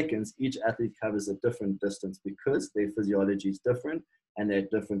 60 seconds, each athlete covers a different distance because their physiology is different and they're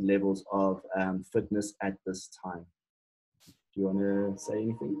at different levels of fitness at this time. Do you want to say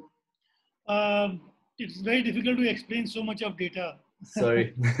anything? It's very difficult to explain so much of data.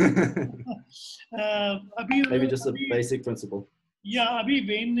 Sorry. Maybe just a basic principle. या अभी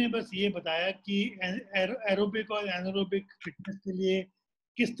when ने बस ये बताया कि aerobic और anaerobic fitness के लिए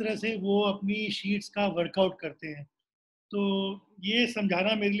किस तरह से वो अपनी शीट्स का वर्कआउट करते हैं. तो ये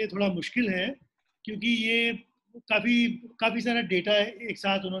समझाना मेरे लिए थोड़ा मुश्किल है क्योंकि ये काफ़ी सारा डेटा एक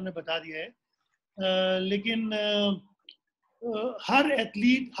साथ उन्होंने बता दिया है. लेकिन हर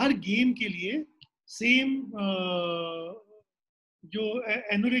एथलीट हर गेम के लिए सेम जो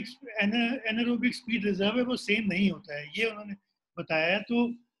एनारोबिक स्पीड रिजर्व है वो सेम नहीं होता है, ये उन्होंने बताया. तो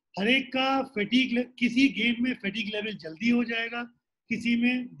हर एक का फैटिग, किसी गेम में फैटिग लेवल जल्दी हो जाएगा, किसी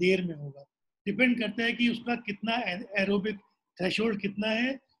में देर में होगा. डिपेंड करता है कि उसका कितना एरोबिक थ्रेशोल्ड कितना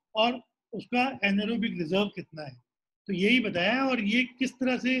है और उसका एनारोबिक रिजर्व कितना है. तो यही बताया है. और ये किस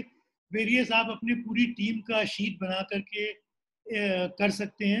तरह से वेरियस आप अपनी पूरी टीम का शीट बना करके कर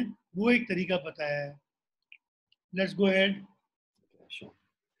सकते हैं, वो एक तरीका बताया है. Let's go ahead.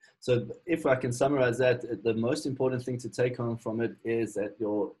 So if I can summarize that, the most important thing to take home from it is that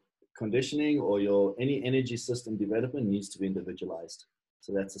your conditioning or your any energy system development needs to be individualized.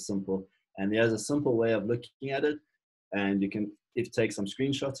 So that's a simple, and there's a simple way of looking at it. And you can, if you take some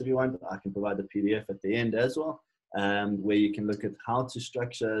screenshots if you want, I can provide the PDF at the end as well, where you can look at how to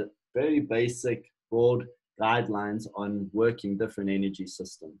structure very basic, broad guidelines on working different energy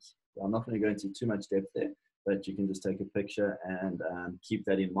systems. I'm not going to go into too much depth there, but you can just take a picture and keep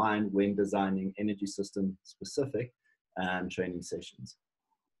that in mind when designing energy system specific training sessions.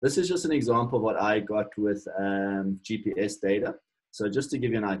 This is just an example of what I got with GPS data. So just to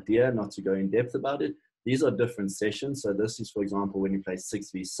give you an idea, not to go in depth about it, these are different sessions. So this is, for example, when you play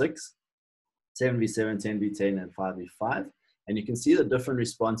 6v6, 7v7, 10v10, and 5v5. And you can see the different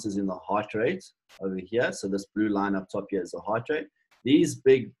responses in the heart rate over here. So this blue line up top here is the heart rate. These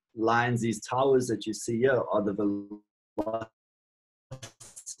big lines, these towers that you see here are the velocity.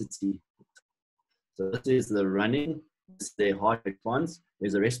 So this is the running, this is their heart response.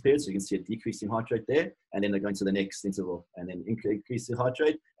 There's a rest period, so you can see a decrease in heart rate there, and then they're going to the next interval, and then increase the heart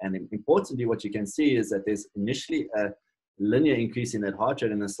rate. And then importantly, what you can see is that there's initially a linear increase in that heart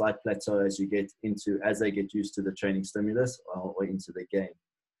rate and a slight plateau as they get used to the training stimulus or into the game.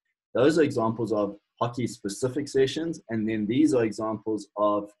 Those are examples of hockey specific sessions, and then these are examples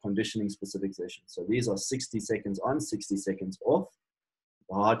of conditioning specific sessions. So these are 60 seconds on, 60 seconds off.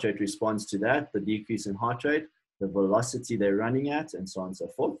 The heart rate responds to that, the decrease in heart rate, the velocity they're running at, and so on and so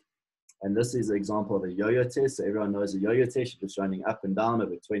forth. And this is an example of a yo-yo test. So everyone knows a yo-yo test, you're just running up and down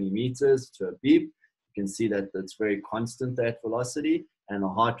over 20 meters to a beep. You can see that it's very constant, that velocity, and the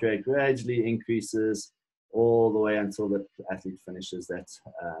heart rate gradually increases all the way until the athlete finishes that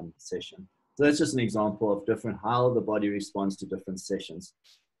session. So that's just an example of how the body responds to different sessions.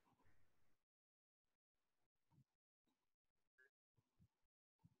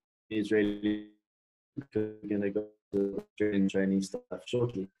 Is really going to go to the training stuff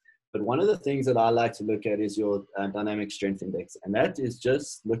shortly. But one of the things that I like to look at is your dynamic strength index. And that is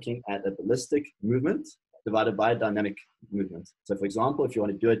just looking at a ballistic movement divided by dynamic movement. So for example, if you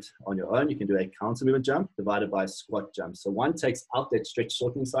want to do it on your own, you can do a counter movement jump divided by a squat jump. So one takes out that stretch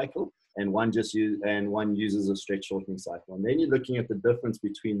shortening cycle, and one uses a stretch shortening cycle. And then you're looking at the difference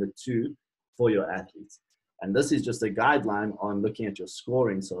between the two for your athletes. And this is just a guideline on looking at your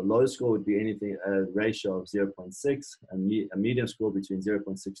scoring. So a low score would be anything, a ratio of 0.6, a medium score between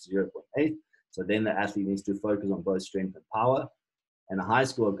 0.6 to 0.8. So then the athlete needs to focus on both strength and power. And a high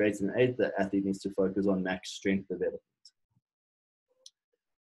score of greater than 8, the athlete needs to focus on max strength development.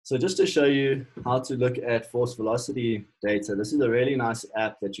 So just to show you how to look at force velocity data, this is a really nice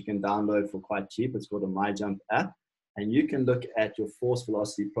app that you can download for quite cheap. It's called a MyJump app. And you can look at your force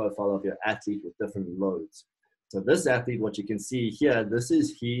velocity profile of your athlete with different loads. So this athlete, what you can see here, this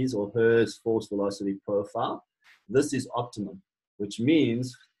is his or her force velocity profile. This is optimum, which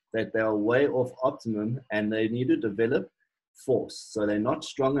means that they are way off optimum and they need to develop force. So they're not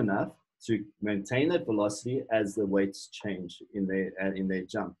strong enough to maintain that velocity as the weights change in their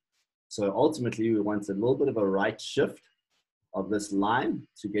jump. So ultimately, we want a little bit of a right shift of this line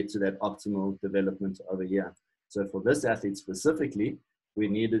to get to that optimal development over here. So for this athlete specifically, we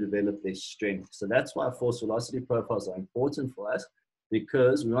need to develop their strength. So that's why force velocity profiles are important for us,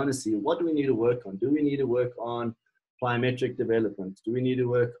 because we want to see, what do we need to work on? Do we need to work on plyometric development? Do we need to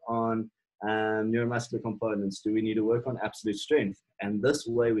work on neuromuscular components? Do we need to work on absolute strength? And this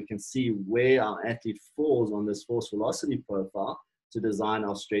way we can see where our athlete falls on this force velocity profile to design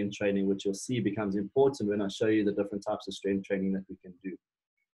our strength training, which you'll see becomes important when I show you the different types of strength training that we can do.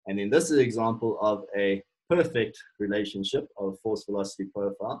 And then this is an example of a perfect relationship of force velocity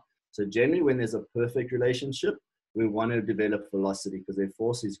profile. So generally when there's a perfect relationship, we want to develop velocity because their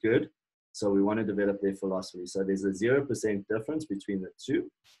force is good. So we want to develop their velocity. So there's a 0% difference between the two.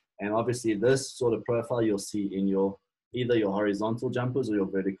 And obviously this sort of profile you'll see in your either your horizontal jumpers or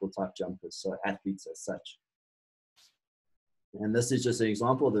your vertical type jumpers. So athletes as such. And this is just an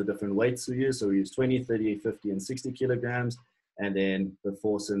example of the different weights we use. So we use 20, 30, 50, and 60 kilograms. And then the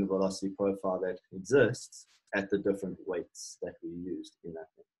force and the velocity profile that exists at the different weights that we used in that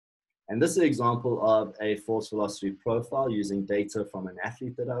thing. And this is an example of a force velocity profile using data from an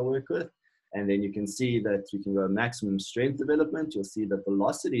athlete that I work with. And then you can see that you can go maximum strength development. You'll see that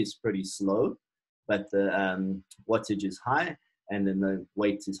velocity is pretty slow, but the wattage is high, and then the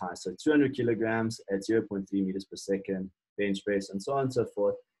weight is high. So 200 kilograms at 0.3 meters per second, bench press, and so on and so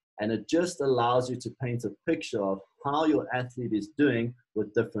forth. And it just allows you to paint a picture of how your athlete is doing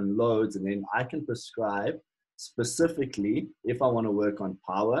with different loads. And then I can prescribe specifically, if I want to work on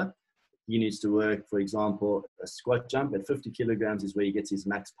power, he needs to work, for example, a squat jump at 50 kilograms is where he gets his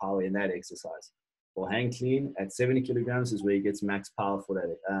max power in that exercise. For hang clean at 70 kilograms is where he gets max power for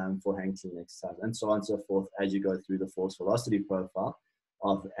that, for hang clean exercise, and so on and so forth as you go through the force velocity profile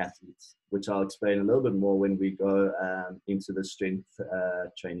of athletes, which I'll explain a little bit more when we go into the strength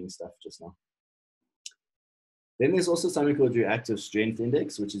training stuff just now. Then there's also something called your active strength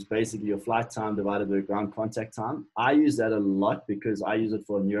index, which is basically your flight time divided by ground contact time. I use that a lot because I use it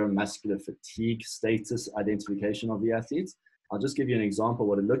for neuromuscular fatigue status identification of the athletes. I'll just give you an example of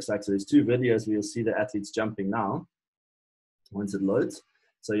what it looks like. So there's two videos where you'll see the athletes jumping now once it loads.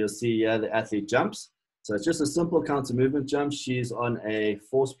 So you'll see here the athlete jumps. So it's just a simple counter movement jump. She's on a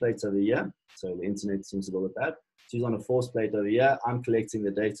force plate over here. So the internet seems to go with that. She's on a force plate over here. I'm collecting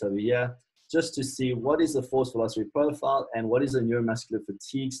the data over here just to see what is the force velocity profile and what is the neuromuscular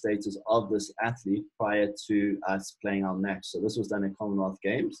fatigue status of this athlete prior to us playing our match. So this was done in Commonwealth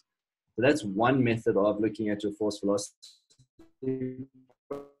Games. So that's one method of looking at your force velocity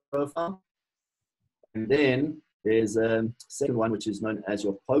profile. And then there's a second one, which is known as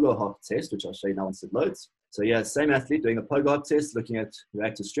your pogo hop test, which I'll show you now once it loads. So yeah, same athlete doing a pogo hop test, looking at your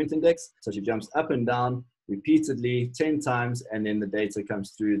active strength index. So she jumps up and down repeatedly 10 times, and then the data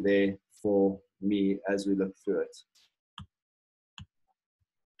comes through there for me as we look through it.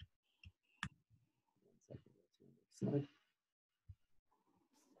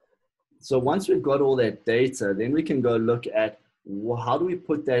 So once we've got all that data, then we can go look at how do we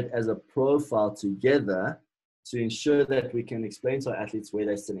put that as a profile together to ensure that we can explain to our athletes where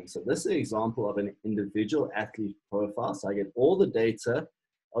they're sitting. So this is an example of an individual athlete profile. So I get all the data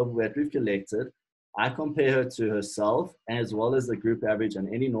of what we've collected. I compare her to herself as well as the group average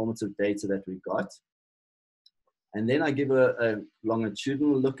and any normative data that we got. And then I give her a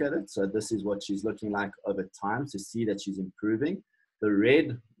longitudinal look at it. So this is what she's looking like over time to see that she's improving. The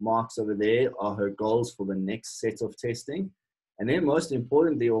red marks over there are her goals for the next set of testing. And then most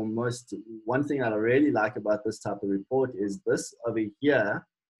importantly, or one thing that I really like about this type of report is this over here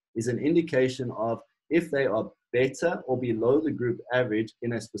is an indication of if they are better or below the group average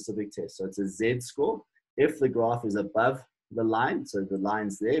in a specific test. So it's a Z score. If the graph is above the line, so the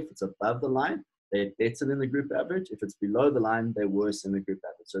line's there, if it's above the line, they're better than the group average. If it's below the line, they're worse than the group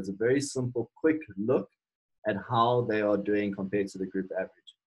average. So it's a very simple, quick look at how they are doing compared to the group average.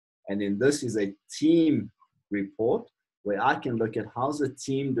 And then this is a team report where I can look at how's the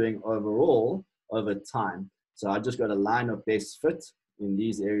team doing overall over time. So I just got a line of best fit in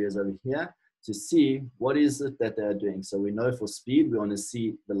these areas over here to see what is it that they're doing. So we know for speed, we want to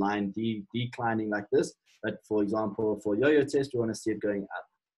see the line declining like this. But for example, for yo-yo test, we want to see it going up.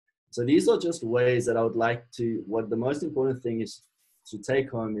 So these are just ways that I would like to, what the most important thing is to take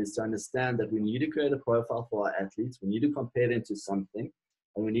home is to understand that we need to create a profile for our athletes. We need to compare them to something.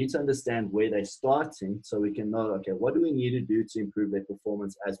 And we need to understand where they're starting so we can know, okay, what do we need to do to improve their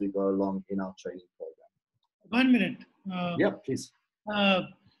performance as we go along in our training program? 1 minute. Yeah, please.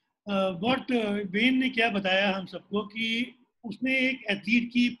 What when ने क्या बताया हम सबको कि उसने एक athlete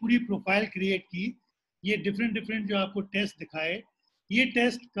की पूरी प्रोफाइल क्रिएट की, ये डिफरेंट जो आपको टेस्ट दिखाए, ये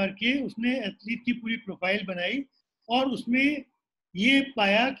टेस्ट करके उसने एथलीट की पूरी प्रोफाइल बनाई और उसमें ये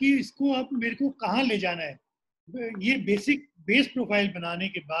पाया कि इसको अब मेरे को कहाँ ले जाना है. ये बेस प्रोफाइल बनाने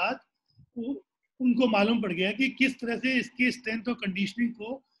के बाद उनको मालूम पड़ गया कि किस तरह से इसकी स्ट्रेंथ और कंडीशनिंग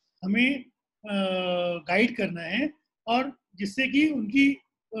को हमें गाइड करना है और जिससे कि उनकी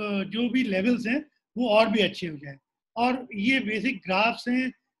जो भी लेवल्स हैं वो और भी अच्छे हो जाएं. और ये बेसिक ग्राफ्स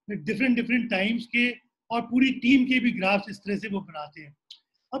हैं डिफरेंट टाइम्स के और पूरी टीम के भी ग्राफ्स इस तरह से वो बनाते हैं.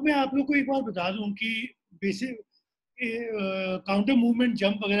 अब मैं आप लोग को एक बात बता दूं कि बेसिक काउंटर मूवमेंट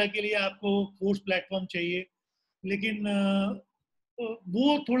जंप वगैरह के लिए आपको फोर्स प्लेटफॉर्म चाहिए, लेकिन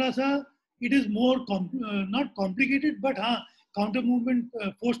वो थोड़ा सा it is more not complicated, but हाँ counter movement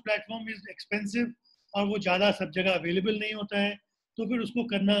force platform is expensive और वो ज़्यादा सब जगह अवेलेबल नहीं होता है, तो फिर उसको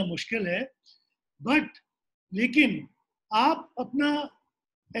करना मुश्किल है. बट लेकिन आप अपना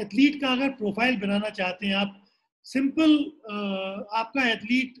एथलीट का अगर प्रोफाइल बनाना चाहते हैं, आप सिंपल आपका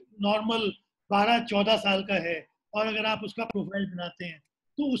एथलीट नॉर्मल 12-14 साल का है और अगर आप उसका प्रोफाइल बनाते हैं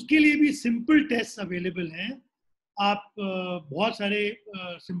तो उसके लिए भी सिंपल टेस्ट अवेलेबल हैं. आप बहुत सारे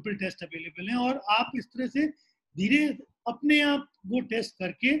सिंपल टेस्ट अवेलेबल हैं और आप इस तरह से धीरे अपने आप वो टेस्ट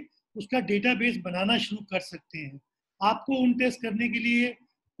करके उसका डेटाबेस बनाना शुरू कर सकते हैं. आपको उन टेस्ट करने के लिए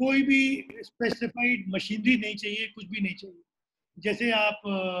कोई भी स्पेसिफाइड मशीनरी नहीं चाहिए, कुछ भी नहीं चाहिए. जैसे आप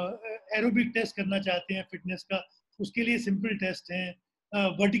एरोबिक टेस्ट करना चाहते हैं फिटनेस का, उसके लिए सिंपल टेस्ट हैं.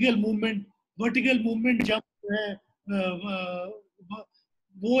 वर्टिकल मूवमेंट जंप है,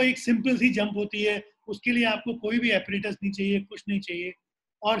 वो एक सिंपल सी जंप होती है, उसके लिए आपको कोई भी एपरेटस नहीं चाहिए, कुछ नहीं चाहिए.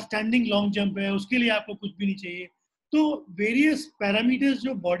 और स्टैंडिंग लॉन्ग जंप है, उसके लिए आपको कुछ भी नहीं चाहिए. तो वेरियस पैरामीटर्स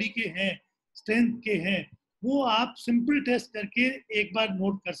जो बॉडी के हैं, स्ट्रेंथ के हैं, वो आप सिंपल टेस्ट करके एक बार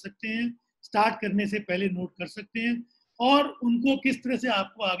नोट कर सकते हैं, स्टार्ट करने से पहले नोट कर सकते हैं और उनको किस तरह से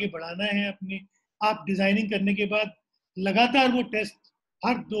आपको आगे बढ़ाना है अपने आप डिजाइनिंग करने के बाद लगातार वो टेस्ट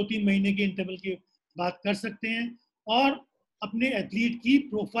हर 2-3 महीने के इंटरवल के बाद कर सकते हैं और अपने एथलीट की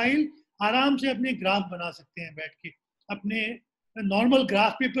प्रोफाइल आराम से अपने ग्राफ बना सकते हैं बैठ के, अपने नॉर्मल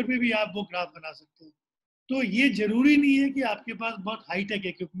ग्राफ पेपर पे भी आप वो ग्राफ बना सकते हैं। तो ये जरूरी नहीं है कि आपके पास बहुत हाई टेक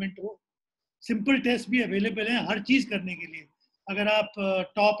इक्विपमेंट हो, सिंपल टेस्ट भी अवेलेबल हैं हर चीज़ करने के लिए। अगर आप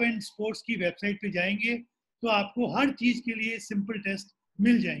टॉप एंड स्पोर्ट्स की वेबसाइट पे जाएंगे तो आपको हर चीज़ के लिए सिंपल टेस्ट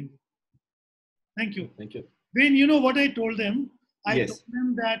मिल जाएंगे। Thank you. Thank you. When you know what I told them, I Yes. told them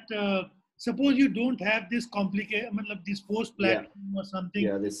that suppose you don't have this complicated, this force platform or something,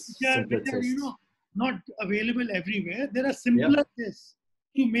 Yeah, this which are simpler you tests. know not available everywhere. There are simpler tests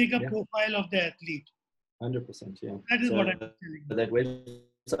to make a Yeah. profile of the athlete. 100%, yeah. That is So what I'm telling you. that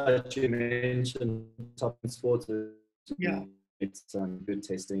website you mentioned, Top Sports, Yeah. it's some good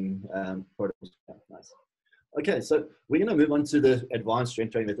testing protocols. Yeah, nice. Okay, so we're going to move on to the advanced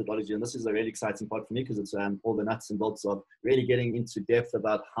strength training methodology, and this is a really exciting part for me because it's all the nuts and bolts of really getting into depth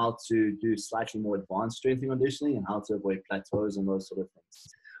about how to do slightly more advanced strength and conditioning and how to avoid plateaus and those sort of things.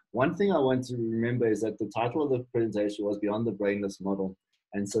 One thing I want to remember is that the title of the presentation was Beyond the Brainless Model.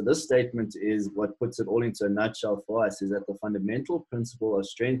 And so this statement is what puts it all into a nutshell for us, is that the fundamental principle of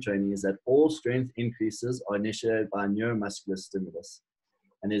strength training is that all strength increases are initiated by a neuromuscular stimulus.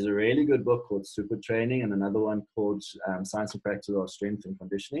 And there's a really good book called Super Training and another one called Science and Practice of Strength and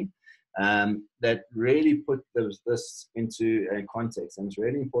Conditioning that really put this into a context. And it's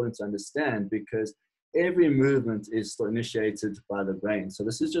really important to understand because every movement is still initiated by the brain. So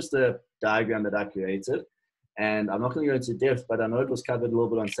this is just a diagram that I created. And I'm not going to go into depth, but I know it was covered a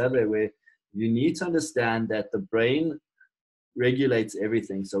little bit on Saturday, where you need to understand that the brain regulates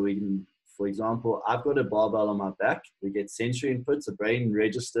everything. So we can, for example, I've got a barbell on my back. We get sensory inputs. The brain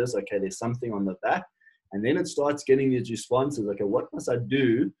registers, okay, there's something on the back. And then it starts getting these responses. Okay, what must I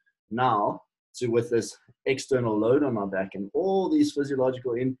do now with this external load on my back? And all these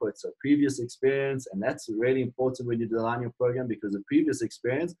physiological inputs are previous experience. And that's really important when you design your program, because the previous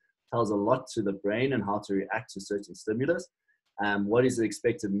experience tells a lot to the brain and how to react to certain stimulus. What is the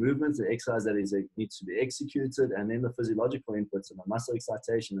expected movement, the exercise that needs to be executed, and then the physiological inputs and the muscle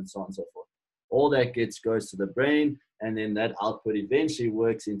excitation and so on and so forth. All that goes to the brain, and then that output eventually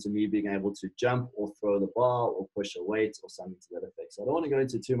works into me being able to jump or throw the bar or push a weight or something to that effect. So I don't want to go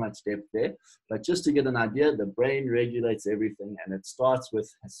into too much depth there, but just to get an idea, the brain regulates everything, and it starts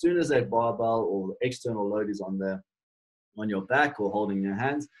with as soon as that barbell or the external load is on your back or holding your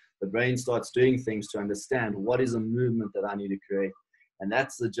hands, the brain starts doing things to understand what is a movement that I need to create. And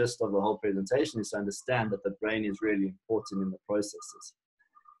that's the gist of the whole presentation, is to understand that the brain is really important in the processes.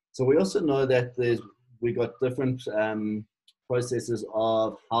 So we also know that we got different processes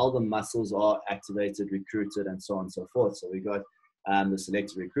of how the muscles are activated, recruited, and so on and so forth. So we got the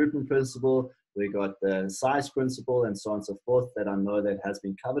selective recruitment principle, we got the size principle, and so on and so forth, that I know that has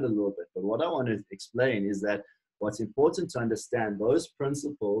been covered a little bit. But what I want to explain is that what's important to understand, those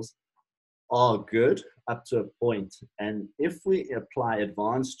principles are good up to a point. And if we apply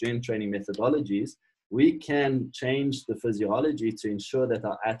advanced strength training methodologies, we can change the physiology to ensure that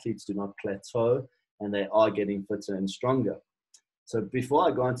our athletes do not plateau and they are getting fitter and stronger. So before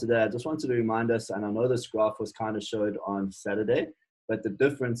I go into that, I just wanted to remind us, and I know this graph was kind of showed on Saturday, but the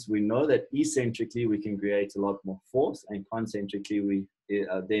difference, we know that eccentrically we can create a lot more force, and concentrically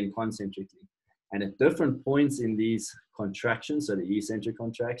then concentrically. And at different points in these contractions, so the eccentric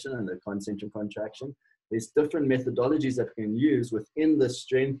contraction and the concentric contraction, there's different methodologies that we can use within the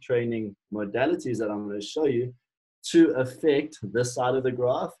strength training modalities that I'm going to show you to affect this side of the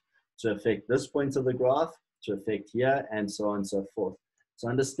graph, to affect this point of the graph, to affect here, and so on and so forth. So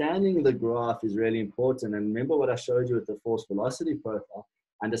understanding the graph is really important. And remember what I showed you with the force velocity profile,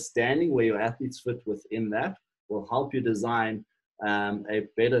 understanding where your athletes fit within that will help you design a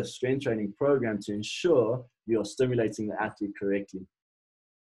better strength training program to ensure you're stimulating the athlete correctly.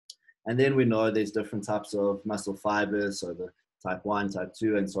 And then we know there's different types of muscle fibers, so the type 1, type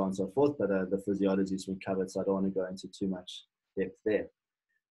 2, and so on and so forth, but the physiology has been covered, so I don't want to go into too much depth there.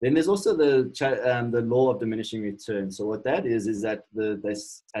 Then there's also the law of diminishing returns. So what that is that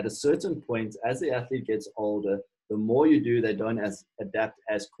at a certain point, as the athlete gets older, the more you do, they don't adapt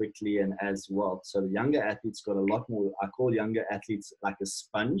as quickly and as well. So the younger athletes got a lot more, I call younger athletes like a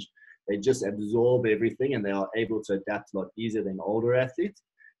sponge. They just absorb everything and they are able to adapt a lot easier than older athletes.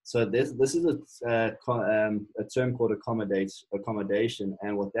 So this is a term called accommodation.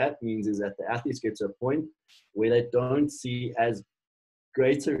 And what that means is that the athletes get to a point where they don't see as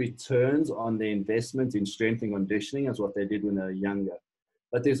greater returns on their investment in strength and conditioning as what they did when they were younger.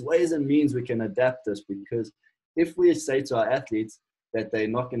 But there's ways and means we can adapt this, because if we say to our athletes that they're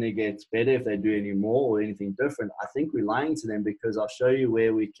not going to get better if they do any more or anything different, I think we're lying to them, because I'll show you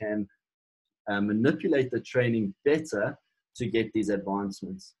where we can manipulate the training better to get these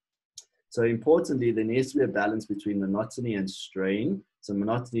advancements. So importantly, there needs to be a balance between monotony and strain. So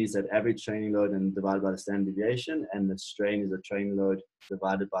monotony is that average training load and divided by the standard deviation, and the strain is the training load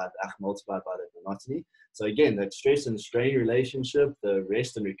divided by multiplied by the monotony. So again, that stress and strain relationship, the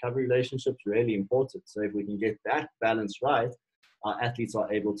rest and recovery relationship is really important. So if we can get that balance right, our athletes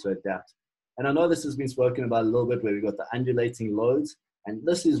are able to adapt. And I know this has been spoken about a little bit, where we've got the undulating loads. And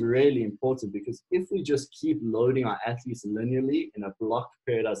this is really important, because if we just keep loading our athletes linearly in a block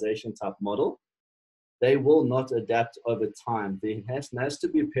periodization type model, they will not adapt over time. There has to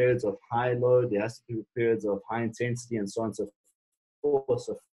be periods of high load, there has to be periods of high intensity, and so on and so forth.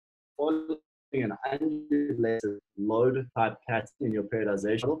 So following an undulated load type pattern in your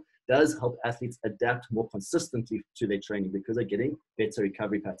periodization model does help athletes adapt more consistently to their training, because they're getting better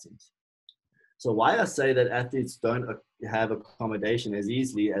recovery patterns. So why I say that athletes don't have accommodation as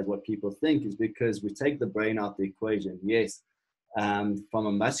easily as what people think is because we take the brain out the equation. Yes, from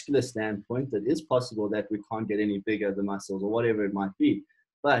a muscular standpoint, it is possible that we can't get any bigger, the muscles or whatever it might be.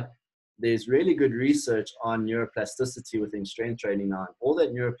 But there's really good research on neuroplasticity within strength training now. And all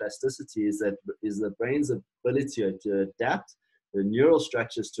that neuroplasticity is the brain's ability to adapt the neural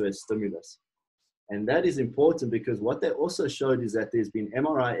structures to a stimulus. And that is important, because what they also showed is that there's been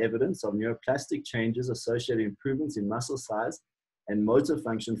MRI evidence of neuroplastic changes associated with improvements in muscle size and motor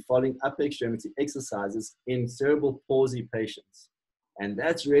function following upper extremity exercises in cerebral palsy patients. And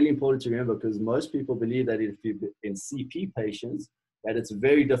that's really important to remember, because most people believe that if you're in CP patients, that it's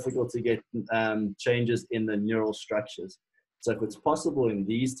very difficult to get changes in the neural structures. So if it's possible in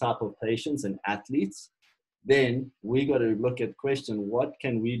these type of patients and athletes, then we got to look at question, what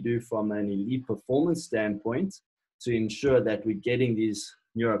can we do from an elite performance standpoint to ensure that we're getting these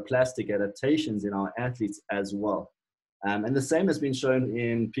neuroplastic adaptations in our athletes as well. And the same has been shown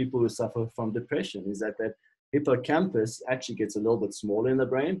in people who suffer from depression, is that hippocampus actually gets a little bit smaller in the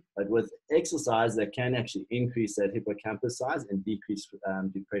brain, but with exercise that can actually increase that hippocampus size and decrease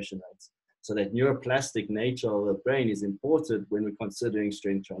depression rates. So that neuroplastic nature of the brain is important when we're considering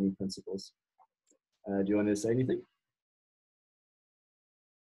strength training principles. Do you want to say anything?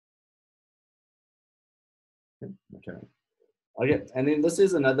 Okay, and then this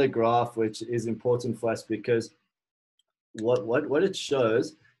is another graph which is important for us, because what it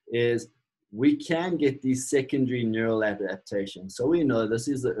shows is we can get these secondary neural adaptations. So we know this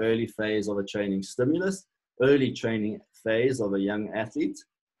is the early phase of a training stimulus, early training phase of a young athlete.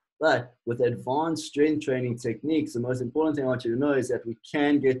 But with advanced strength training techniques, the most important thing I want you to know is that we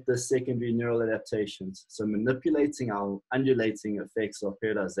can get the secondary neural adaptations. So manipulating our undulating effects of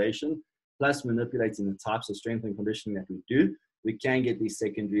periodization, plus manipulating the types of strength and conditioning that we do, we can get these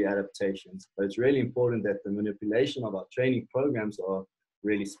secondary adaptations. But it's really important that the manipulation of our training programs are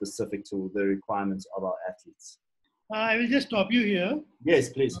really specific to the requirements of our athletes. I will just stop you here. Yes,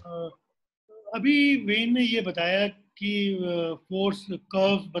 please. अभी when ने ये बताया कि force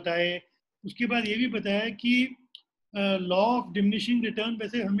curve बताए, उसके बाद ये भी बताया कि लॉ ऑफ डिमिनिशिंग रिटर्न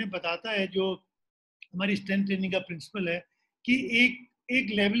वैसे हमें बताता है, जो हमारी स्ट्रेंथ ट्रेनिंग का प्रिंसिपल है, कि एक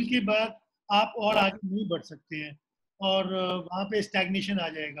लेवल के बाद आप और आगे नहीं बढ़ सकते हैं और वहाँ पे स्टैग्नेशन आ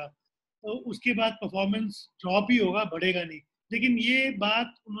जाएगा, तो उसके बाद परफॉर्मेंस ड्रॉप ही होगा, बढ़ेगा नहीं. लेकिन ये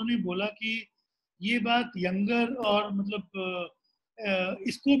बात उन्होंने बोला कि ये बात यंगर और मतलब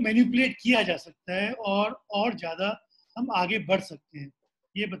इसको मैनिपुलेट किया जा सकता है और ज़्यादा हम आगे बढ़ सकते हैं,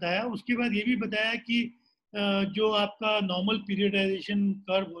 ये बताया. उसके बाद ये भी बताया कि जो आपका नॉर्मल पीरियडाइजेशन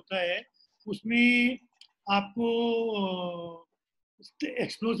कर्व होता है, उसमें आपको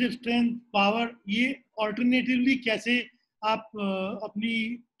एक्सप्लोसिव स्ट्रेंथ, पावर, ये ऑल्टरनेटिवली कैसे आप अपनी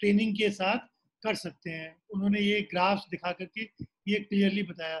ट्रेनिंग के साथ कर सकते हैं. उन्होंने ये ग्राफ्स दिखा करके ये क्लियरली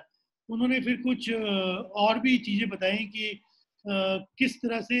बताया. उन्होंने फिर कुछ और भी चीज़ें बताई कि किस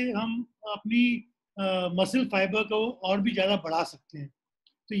तरह से हम अपनी मसल फाइबर को और भी ज़्यादा बढ़ा सकते हैं.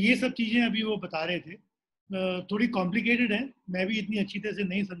 तो ये सब चीज़ें अभी वो बता रहे थे. थोड़ी कॉम्प्लिकेटेड है, मैं भी इतनी अच्छी तरह से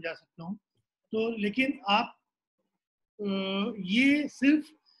नहीं समझा सकता हूँ. तो लेकिन आप ये सिर्फ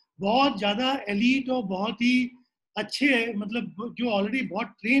बहुत ज़्यादा एलीट और बहुत ही अच्छे, मतलब जो ऑलरेडी बहुत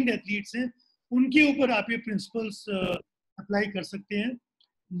ट्रेंड एथलीट्स हैं, उनके ऊपर आप ये प्रिंसिपल्स अप्लाई कर सकते हैं.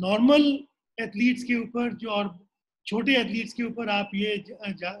 नॉर्मल एथलीट्स के ऊपर, जो और छोटे एथलीट्स के ऊपर आप ये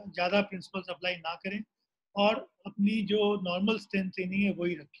ज़्यादा प्रिंसिपल्स अप्लाई ना करें और अपनी जो नॉर्मल स्ट्रेंथ ट्रेनिंग है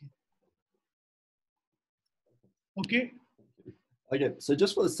वही रखें. Okay. Okay, so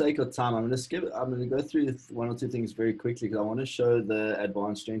just for the sake of time, I'm going to go through one or two things very quickly because I want to show the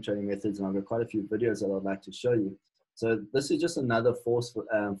advanced strength training methods, and I've got quite a few videos that I'd like to show you. So this is just another force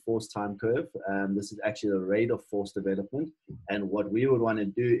time curve. This is actually the rate of force development. And what we would want to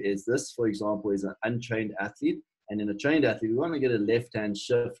do is this, for example, is an untrained athlete. And in a trained athlete, we want to get a left-hand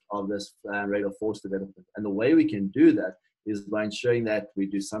shift of this rate of force development. And the way we can do that is by ensuring that we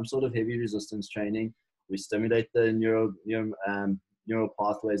do some sort of heavy resistance training. We stimulate the neural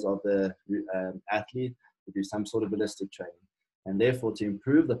pathways of the athlete. We do some sort of ballistic training. And therefore, to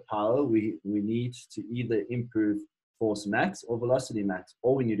improve the power, we need to either improve force max or velocity max,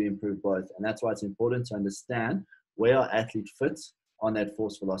 or we need to improve both. And that's why it's important to understand where our athlete fits on that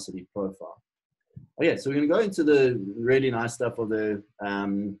force velocity profile. Okay, so we're going to go into the really nice stuff of the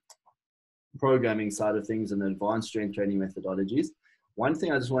programming side of things and the advanced strength training methodologies. One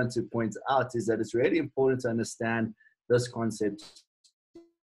thing I just want to point out is that it's really important to understand this concept.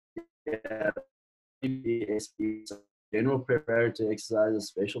 General preparatory exercises,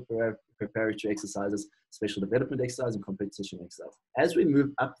 special preparatory exercises, special development exercises, and competition exercises. As we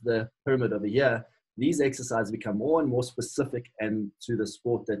move up the pyramid over here, these exercises become more and more specific and to the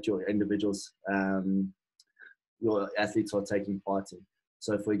sport that your individuals, your athletes are taking part in.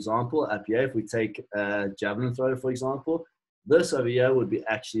 So for example, up here, if we take javelin throw, for example, this over here would be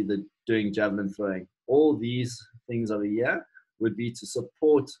actually doing javelin throwing. All these things over here would be to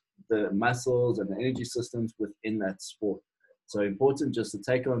support the muscles and the energy systems within that sport. So important just to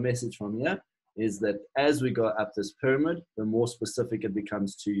take our message from here is that as we go up this pyramid, the more specific it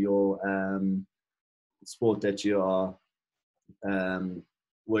becomes to your sport that you are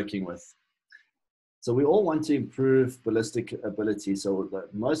working with. So we all want to improve ballistic ability. So the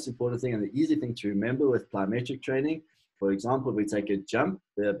most important thing and the easy thing to remember with plyometric training, for example, if we take a jump,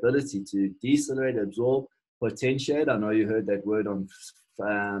 the ability to decelerate, absorb, potentiate. I know you heard that word on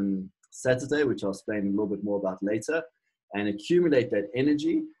Saturday, which I'll explain a little bit more about later, and accumulate that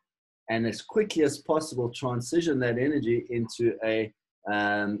energy, and as quickly as possible transition that energy into a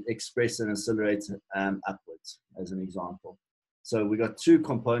express and accelerate upwards, as an example. So we got two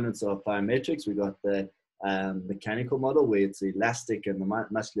components of plyometrics. We got the mechanical model where it's elastic and the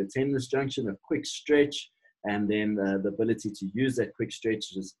muscular tendinous junction, a quick stretch, and then the ability to use that quick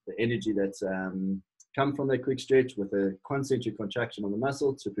stretch, is the energy that's come from that quick stretch with a concentric contraction on the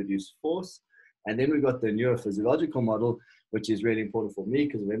muscle to produce force. And then we've got the neurophysiological model, which is really important for me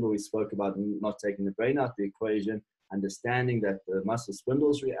because remember we spoke about not taking the brain out of the equation, understanding that the muscle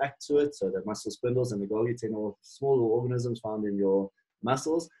spindles react to it. So the muscle spindles and the Golgi tendon are small organisms found in your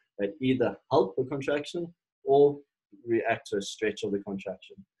muscles that either help the contraction or react to a stretch of the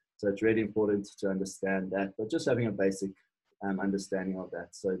contraction. So it's really important to understand that, but just having a basic understanding of that.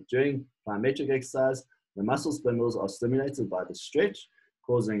 So during plyometric exercise, the muscle spindles are stimulated by the stretch,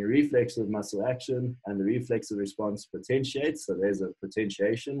 causing reflexive muscle action, and the reflexive response potentiates. So there's a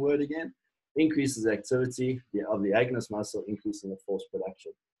potentiation word again, increases activity of the agonist muscle, increasing the force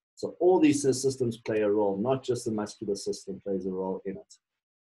production. So all these systems play a role, not just the muscular system plays a role in it.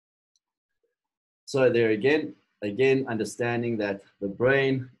 So there again, understanding that the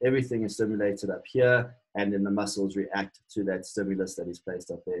brain, everything is stimulated up here, and then the muscles react to that stimulus that is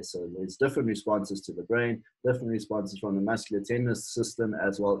placed up there. So there's different responses to the brain, different responses from the muscular tendinous system,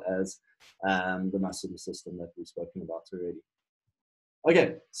 as well as the muscular system that we've spoken about already.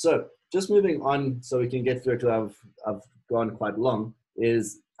 Okay, so just moving on so we can get through it, because I've gone quite long,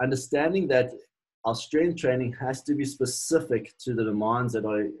 is understanding that our strength training has to be specific to the demands that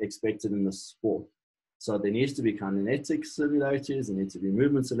are expected in the sport. So there needs to be kinetic similarities, there need to be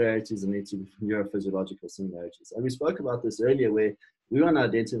movement similarities, there need to be neurophysiological similarities. And we spoke about this earlier where we want to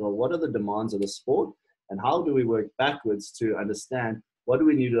identify what are the demands of the sport and how do we work backwards to understand what do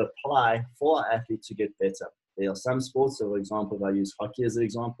we need to apply for our athlete to get better. There are some sports, so for example, if I use hockey as an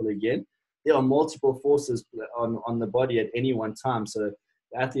example again, there are multiple forces on the body at any one time. So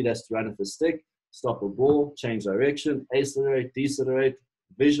the athlete has to run with a stick, stop a ball, change direction, accelerate, decelerate,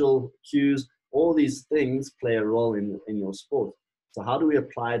 visual cues. All these things play a role in your sport. So how do we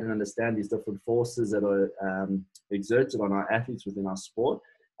apply it and understand these different forces that are exerted on our athletes within our sport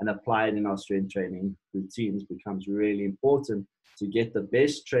and apply it in our strength training routines becomes really important to get the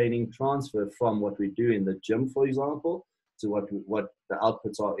best training transfer from what we do in the gym, for example, to what the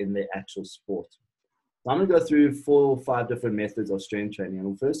outputs are in the actual sport. So I'm going to go through 4 or 5 different methods of strength training.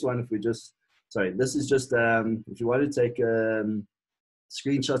 And the first one, this is just, if you want to take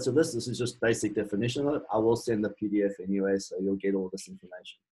screenshots of this is just basic definition of it. I will send the PDF anyway, so you'll get all this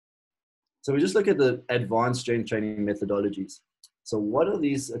information. So we just look at the advanced strength training methodologies. So what are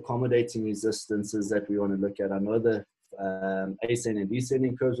these accommodating resistances that we want to look at? I know the ascending and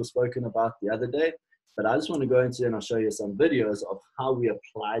descending curves were spoken about the other day. But I just want to go into and I'll show you some videos of how we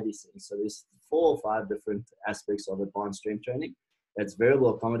apply these things. So there's 4 or 5 different aspects of advanced strength training. That's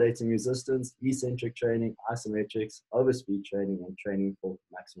variable accommodating resistance, eccentric training, isometrics, overspeed training, and training for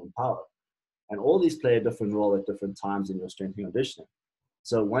maximum power. And all these play a different role at different times in your strength and conditioning.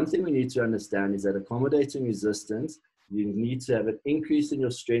 So one thing we need to understand is that accommodating resistance, you need to have an increase in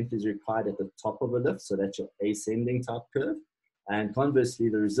your strength is required at the top of a lift. So that's your ascending type curve. And conversely,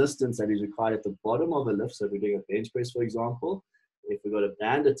 the resistance that is required at the bottom of a lift, so if we're doing a bench press, for example, if we've got a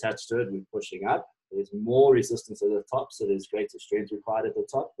band attached to it, we're pushing up, there's more resistance at the top, so there's greater strength required at the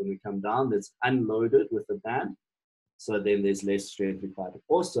top. When we come down, that's unloaded with the band, so then there's less strength required.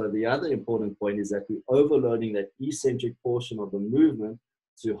 Also, the other important point is that we're overloading that eccentric portion of the movement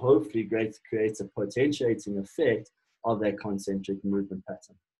to hopefully create a potentiating effect of that concentric movement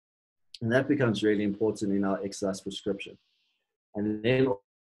pattern. And that becomes really important in our exercise prescription. And then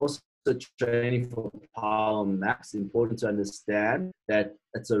also training for power max, important to understand that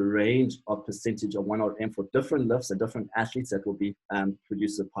it's a range of percentage of 1 RM for different lifts and different athletes that will be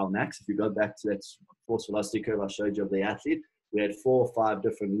produce a power max. If you go back to that force velocity curve I showed you of the athlete, we had 4 or 5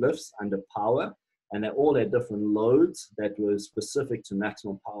 different lifts under power, and they all had different loads that were specific to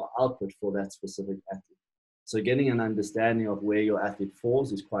maximum power output for that specific athlete. So getting an understanding of where your athlete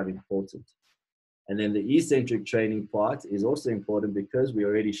falls is quite important. And then the eccentric training part is also important because we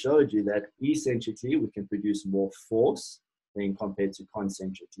already showed you that eccentrically we can produce more force than compared to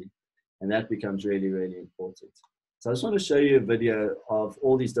concentrically. And that becomes really, really important. So I just want to show you a video of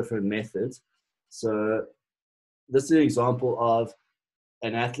all these different methods. So this is an example of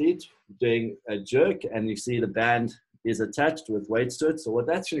an athlete doing a jerk, and you see the band is attached with weights to it. So what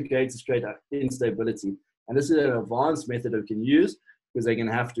that's going to create is great instability. And this is an advanced method we can use because they're going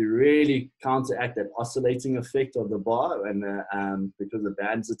to have to really counteract that oscillating effect of the bar and because the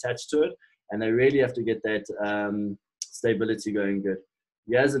band's attached to it. And they really have to get that stability going good.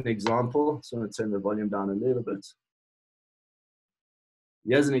 Here's an example. Just want to turn the volume down a little bit.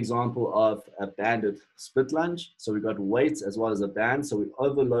 Here's an example of a banded split lunge. So we've got weights as well as a band. So we're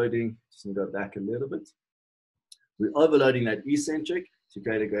overloading, just going to go back a little bit. We're overloading that eccentric to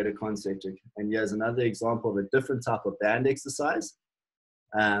create a greater concentric. And here's another example of a different type of band exercise.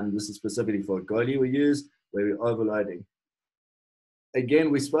 This is specifically for a goalie we use, where we're overloading. Again,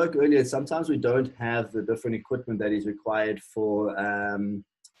 we spoke earlier, sometimes we don't have the different equipment that is required for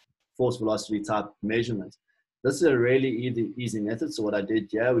force velocity type measurement. This is a really easy method. So what I did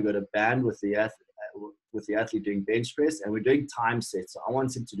here, we got a band with the athlete doing bench press, and we're doing time sets. So I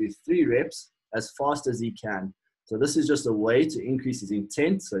want him to do 3 reps as fast as he can. So this is just a way to increase his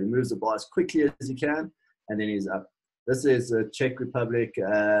intent. So he moves the bar as quickly as he can, and then he's up. This is a Czech Republic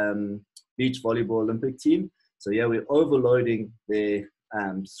beach volleyball Olympic team. So yeah, we're overloading their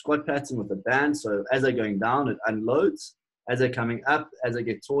squat pattern with a band. So as they're going down, it unloads. As they're coming up, as they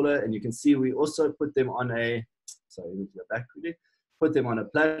get taller, and you can see we also put them on a, sorry, let me go back quickly, put them on a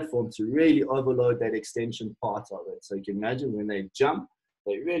platform to really overload that extension part of it. So you can imagine when they jump,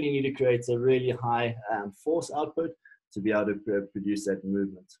 they really need to create a really high force output to be able to produce that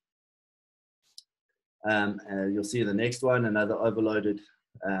movement. You'll see the next one, another overloaded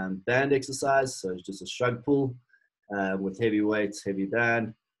band exercise. So it's just a shrug pull with heavy weights, heavy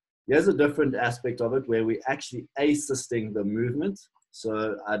band. Here's a different aspect of it where we're actually assisting the movement.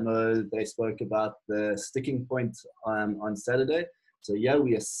 So I know they spoke about the sticking point on Saturday. So yeah,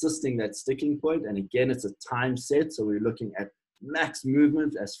 we're assisting that sticking point. And again, it's a time set. So we're looking at max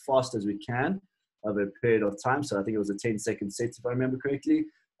movement as fast as we can over a period of time. So I think it was a 10-second set, if I remember correctly.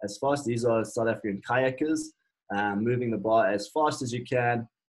 As fast, these are South African kayakers, moving the bar as fast as you can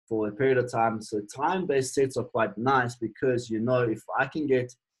for a period of time. So time-based sets are quite nice because, you know, if I can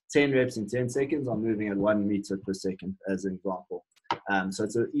get 10 reps in 10 seconds, I'm moving at 1 meter per second as an example. So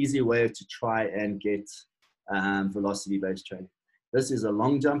it's an easy way to try and get velocity-based training. This is a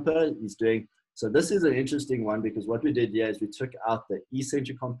long jumper. He's doing, so this is an interesting one because what we did here is we took out the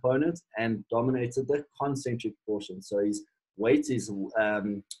eccentric component and dominated the concentric portion. So his weight is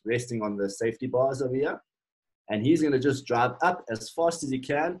resting on the safety bars over here. And he's going to just drive up as fast as he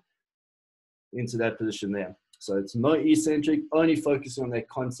can into that position there. So it's no eccentric, only focusing on that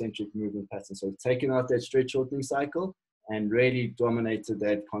concentric movement pattern. So we've taken out that stretch shortening cycle and really dominated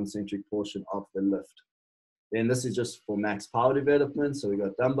that concentric portion of the lift. Then this is just for max power development. So we've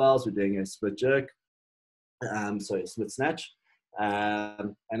got dumbbells, we're doing a split jerk, so a split snatch.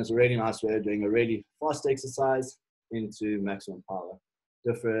 And it's a really nice way of doing a really fast exercise into maximum power.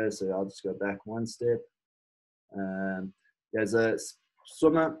 So I'll just go back one step. There's a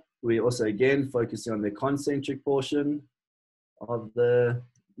swimmer. We also again focusing on the concentric portion of the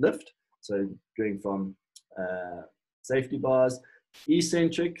lift. So going from safety bars,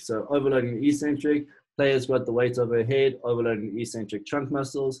 eccentric, so overloading the eccentric, players got the weight overhead, overloading the eccentric trunk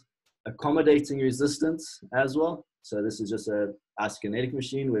muscles, accommodating resistance as well. So this is just a isokinetic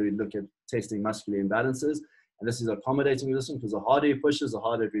machine where we look at testing muscular imbalances. And this is accommodating resistance because the harder he pushes, the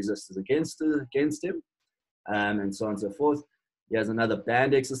harder it resists against him, and so on and so forth. Here's another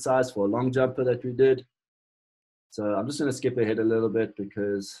band exercise for a long jumper that we did. So I'm just going to skip ahead a little bit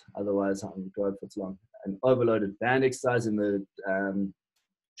because otherwise I'm going for too long. An overloaded band exercise in the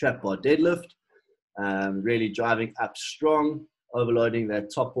trap bar deadlift, really driving up strong, overloading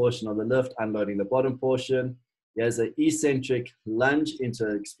that top portion of the lift, unloading the bottom portion. Here's an eccentric lunge into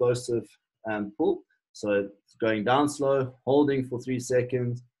explosive pull. So it's going down slow, holding for 3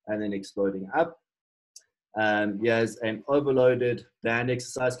 seconds, and then exploding up. Here's an overloaded band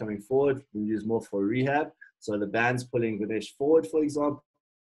exercise coming forward. We use more for rehab. So the band's pulling Ganesh forward, for example,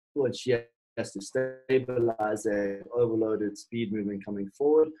 and she has to stabilize that overloaded speed movement coming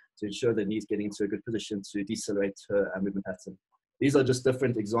forward to ensure that he's getting into a good position to decelerate her movement pattern. These are just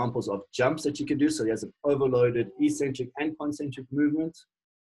different examples of jumps that you can do. So there's an overloaded eccentric and concentric movement.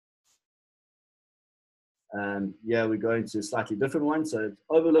 Yeah, we go into a slightly different one. So it's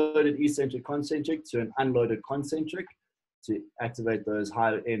overloaded eccentric concentric to an unloaded concentric to activate those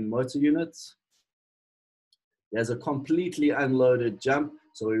higher end motor units. There's a completely unloaded jump.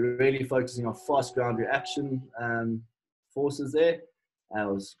 So we're really focusing on fast ground reaction forces there. It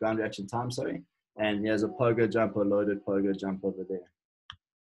was ground reaction time, sorry. And there's a pogo jump, a loaded pogo jump over there.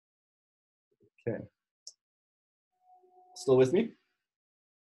 Okay. Still with me?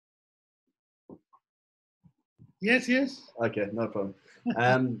 Yes, yes. Okay, no problem.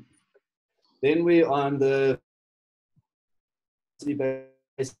 Then we're on the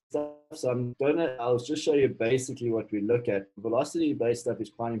velocity-based stuff. So I'll just show you basically what we look at. Velocity-based stuff is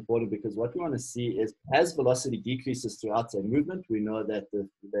quite important because what we want to see is as velocity decreases throughout a movement, we know that the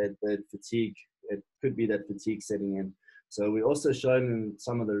fatigue, it could be that fatigue setting in. So we also shown in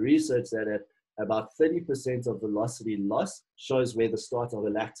some of the research that at about 30% of velocity loss shows where the start of a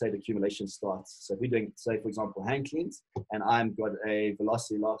lactate accumulation starts. So if we're doing, say, for example, hang cleans, and I've got a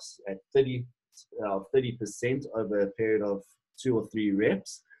velocity loss at 30% over a period of 2 or 3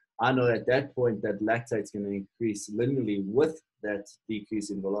 reps, I know at that point that lactate is going to increase linearly with that decrease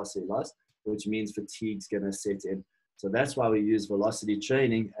in velocity loss, which means fatigue is going to set in. So that's why we use velocity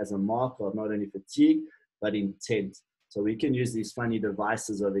training as a marker of not only fatigue, but intent. So we can use these funny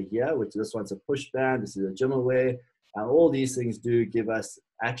devices over here, which this one's a push band, this is a GymAware, and all these things do give us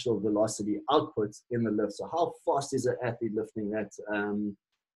actual velocity outputs in the lift. So how fast is an athlete lifting that,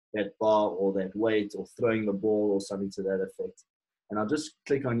 that bar or that weight or throwing the ball or something to that effect. And I'll just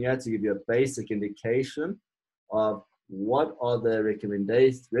click on here to give you a basic indication of what are the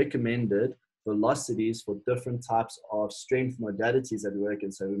recommended velocities for different types of strength modalities that we work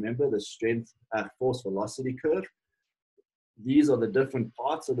in. So remember the strength force velocity curve. These are the different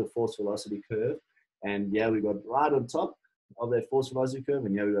parts of the force velocity curve. And yeah, we got right on top of that force velocity curve.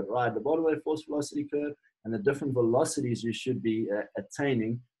 And yeah, we got right at the bottom of that force velocity curve. And the different velocities you should be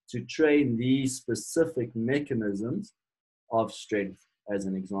attaining to train these specific mechanisms of strength, as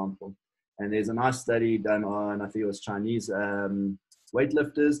an example. And there's a nice study done on, I think it was Chinese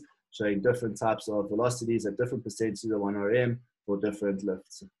weightlifters, showing different types of velocities at different percentages of 1 RM for different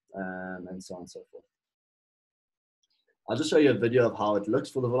lifts, and so on and so forth. I'll just show you a video of how it looks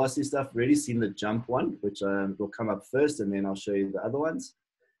for the velocity stuff. We've already seen the jump one, which will come up first, and then I'll show you the other ones.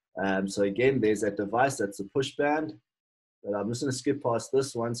 So again, there's that device, that's a push band. But I'm just going to skip past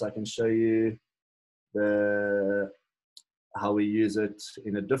this one so I can show you how we use it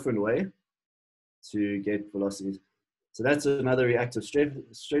in a different way to get velocities. So that's another reactive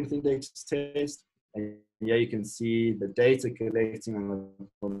strength index test. And here you can see the data collecting on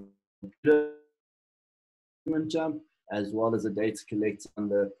the movement jump, as well as the data collected on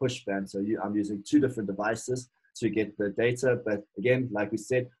the push band. So I'm using 2 different devices to get the data. But again, like we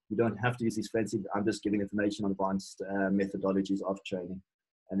said, we don't have to use these fancy, I'm just giving information on advanced methodologies of training.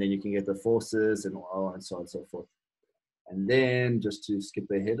 And then you can get the forces and so on and so forth. And then just to skip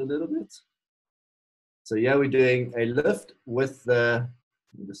ahead a little bit. So yeah, we're doing a lift with the,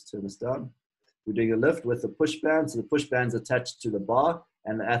 let me just turn this down. We're doing a lift with the push band. So the push band's attached to the bar,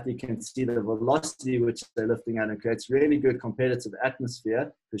 and the athlete can see the velocity which they're lifting at, and creates really good competitive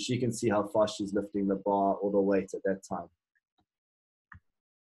atmosphere because she can see how fast she's lifting the bar or the weight at that time.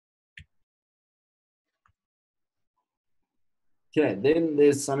 Okay, then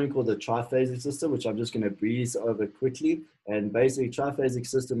there's something called the triphasic system, which I'm just going to breeze over quickly. And basically, triphasic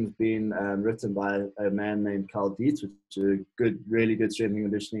system has been written by a man named Carl Dietz, which is a really good strength and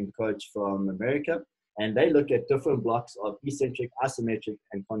conditioning coach from America. And they look at different blocks of eccentric, isometric,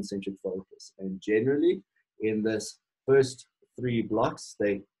 and concentric focus. And generally, in this first 3 blocks,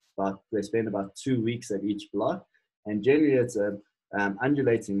 they spend about 2 weeks at each block. And generally, it's a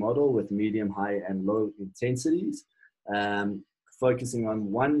undulating model with medium, high, and low intensities. Focusing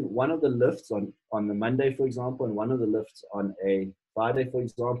on one of the lifts on the Monday, for example, and one of the lifts on a Friday, for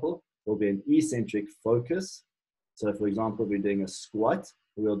example, will be an eccentric focus. So, for example, if we're doing a squat,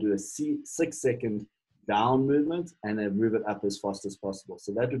 we'll do a 6-second down movement and then move it up as fast as possible.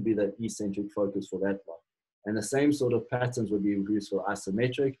 So that would be the eccentric focus for that block. And the same sort of patterns would be used for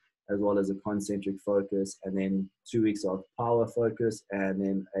isometric as well as a concentric focus, and then 2 weeks of power focus, and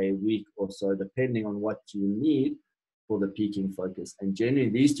then a week or so, depending on what you need for the peaking focus. And generally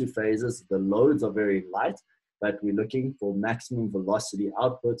these 2 phases, the loads are very light, but we're looking for maximum velocity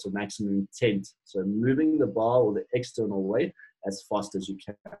outputs or maximum intent. So moving the bar or the external weight as fast as you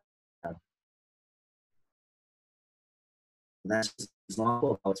can. And that's just an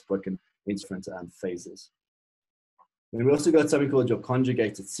example of how it's broken into different phases. Then we also got something called your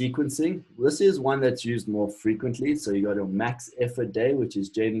conjugated sequencing. This is one that's used more frequently. So you got your max effort day, which is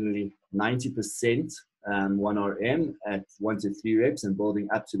generally 90% 1RM at 1 to 3 reps and building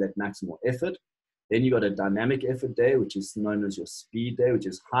up to that maximal effort. Then you got a dynamic effort day, which is known as your speed day, which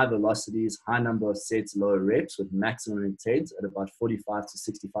is high velocities, high number of sets, lower reps with maximum intent at about 45 to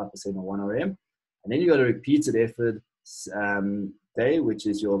 65% of 1RM. And then you got a repeated effort day, which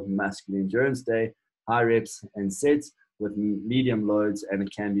is your masculine endurance day, high reps and sets with medium loads, and it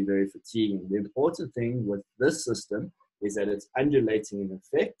can be very fatiguing. The important thing with this system is that it's undulating in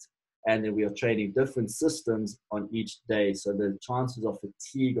effect, and then we are training different systems on each day, so the chances of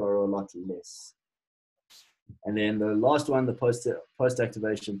fatigue are a lot less. And then the last one, the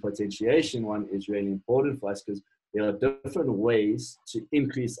post-activation potentiation one, is really important for us because there are different ways to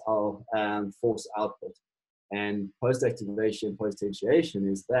increase our force output. And post-activation potentiation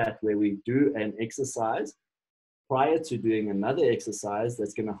is that where we do an exercise prior to doing another exercise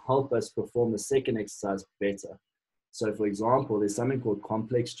that's going to help us perform the second exercise better. So for example, there's something called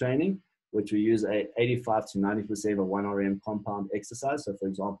complex training, which we use a 85 to 90% of 1RM compound exercise. So for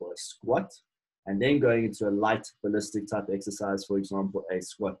example, a squat, and then going into a light ballistic type exercise, for example, a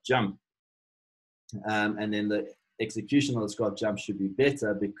squat jump. And then the execution of the squat jump should be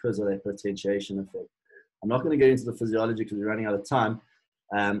better because of that potentiation effect. I'm not going to get into the physiology because we're running out of time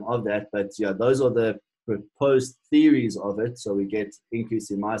of that, but yeah, those are the proposed theories of it. So we get increase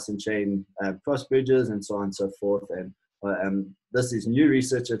in myosin chain cross bridges and so on and so forth. And this is new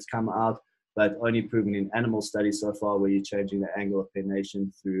research that's come out, but only proven in animal studies so far, where you're changing the angle of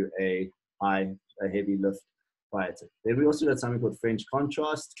pennation through a heavy lift prior to. Then we also got something called French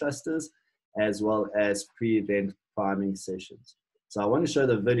contrast clusters, as well as pre-event priming sessions. So I want to show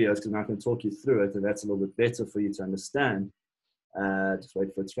the videos because I can talk you through it, and that's a little bit better for you to understand. Just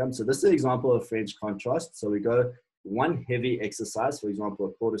wait for it to come. So this is an example of French contrast. So we go one heavy exercise, for example,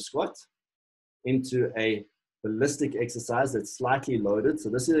 a quarter squat, into a ballistic exercise that's slightly loaded. So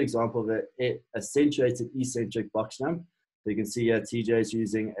this is an example of an accentuated eccentric box jump. So you can see here TJ is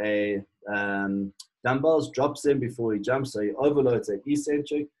using a dumbbells, drops them before he jumps. So he overloads an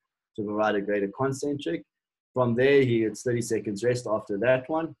eccentric to provide a greater concentric. From there, he gets 30 seconds rest after that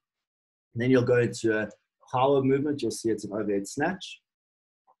one. And then you'll go into a power movement. You'll see it's an overhead snatch.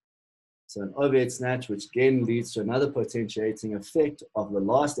 So an overhead snatch, which again leads to another potentiating effect of the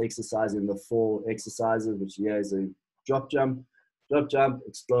last exercise in the 4 exercises, which here is a drop jump,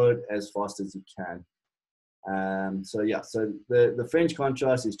 explode as fast as you can. So yeah, so the French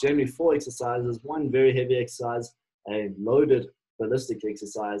contrast is generally 4 exercises, one very heavy exercise, a loaded ballistic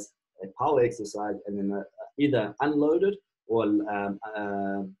exercise, a power exercise, and then either unloaded or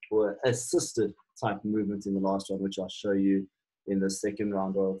assisted type movement in the last one, which I'll show you in the second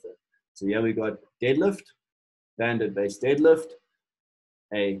round of it. So here we got deadlift, banded base deadlift,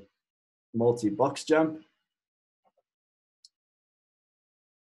 a multi-box jump.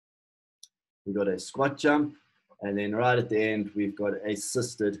 We got a squat jump, and then right at the end, we've got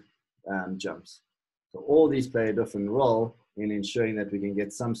assisted jumps. So all these play a different role in ensuring that we can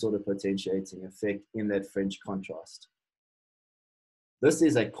get some sort of potentiating effect in that French contrast. This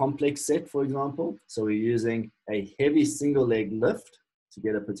is a complex set, for example. So we're using a heavy single leg lift to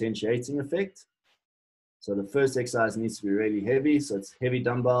get a potentiating effect. So the first exercise needs to be really heavy. So it's heavy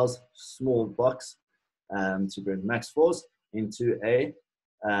dumbbells, small box to bring max force into a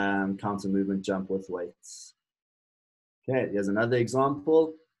counter movement jump with weights. Okay, here's another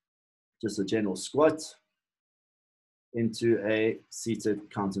example. Just a general squat into a seated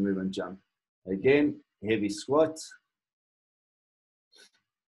counter movement jump. Again, heavy squat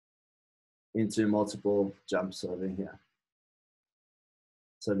into multiple jumps over here.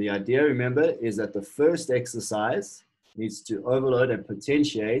 So the idea, remember, is that the first exercise needs to overload and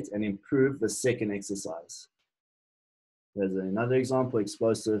potentiate and improve the second exercise. There's another example,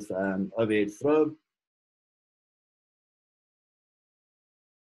 explosive overhead throw.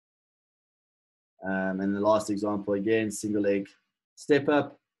 And the last example, again, single leg step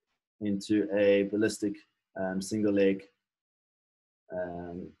up into a ballistic single leg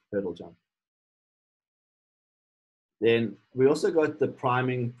hurdle jump. Then we also got the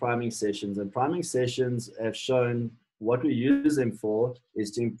priming sessions, and priming sessions have shown what we use them for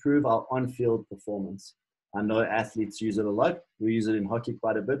is to improve our on-field performance. I know athletes use it a lot. We use it in hockey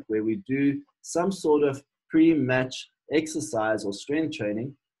quite a bit, where we do some sort of pre-match exercise or strength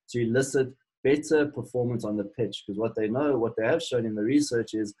training to elicit better performance on the pitch. Because what they know, what they have shown in the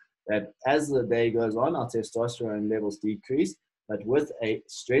research is that as the day goes on, our testosterone levels decrease, but with a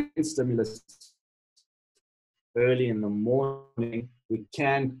strength stimulus early in the morning, we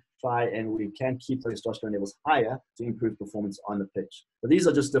can try and we can keep those testosterone levels higher to improve performance on the pitch. But these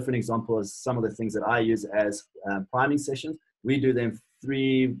are just different examples of some of the things that I use as priming sessions. We do them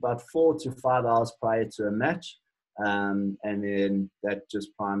about 4 to 5 hours prior to a match. And then that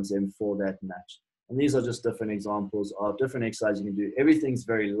just primes them for that match. And these are just different examples of different exercises you can do. Everything's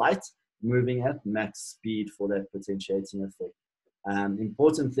very light, moving at max speed for that potentiating effect.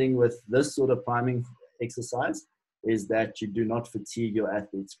 Important thing with this sort of priming exercise is that you do not fatigue your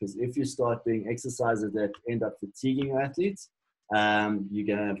athletes, because if you start doing exercises that end up fatiguing your athletes, you're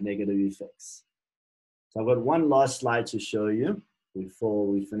going to have negative effects. So I've got one last slide to show you before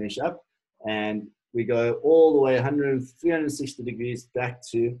we finish up, and we go all the way 360 degrees back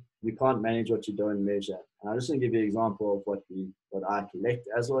to you can't manage what you don't measure. And I'm just going to give you an example of what I collect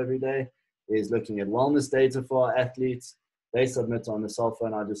as well every day is looking at wellness data for our athletes. They submit on the cell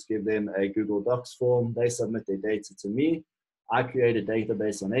phone. I just give them a Google Docs form. They submit their data to me. I create a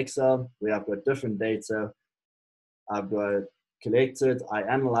database on Excel where I've got different data. I've got collected, I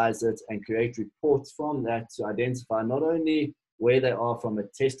analyze it and create reports from that to identify not only where they are from a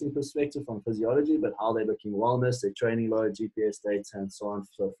testing perspective, from physiology, but how they're looking wellness, their training load, GPS data, and so on and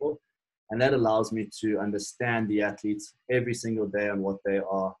so forth. And that allows me to understand the athletes every single day on what they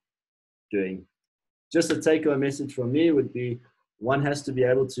are doing. Just a take-home message from me would be one has to be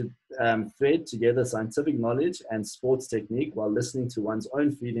able to thread together scientific knowledge and sports technique while listening to one's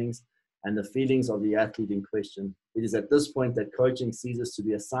own feelings and the feelings of the athlete in question. It is at this point that coaching ceases to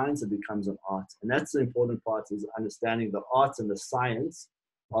be a science and becomes an art. And that's the important part, is understanding the art and the science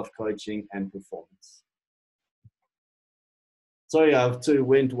of coaching and performance. Sorry, I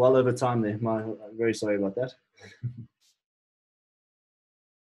went well over time there. I'm very sorry about that.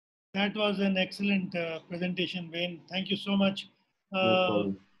 That was an excellent presentation, Wayne. Thank you so much. No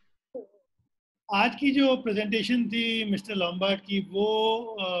problem. आज की जो presentation थी mister Lombard की, वो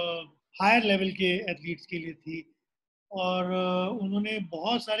higher level के athletes के लिए थी, और उन्होंने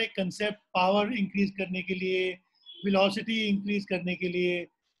बहुत सारे कंसेप्ट, पावर इंक्रीज करने के लिए, वेलोसिटी इंक्रीज करने के लिए,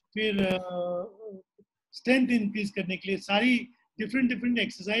 फिर स्ट्रेंथ इंक्रीज करने के लिए सारी डिफरेंट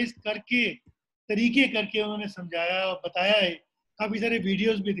एक्सरसाइज करके, तरीके करके उन्होंने समझाया और बताया है. काफ़ी सारे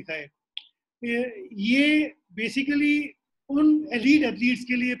वीडियोस भी दिखाए. ये बेसिकली उन एलीट एथलीट्स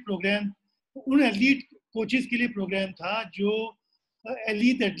के लिए प्रोग्राम, उन एलीट कोचेस के लिए प्रोग्राम था जो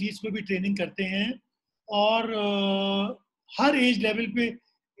एलीट एथलीट्स को भी ट्रेनिंग करते हैं, और हर एज लेवल पे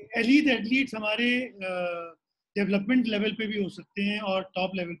एलीट एथलीट्स हमारे डेवलपमेंट लेवल पे भी हो सकते हैं और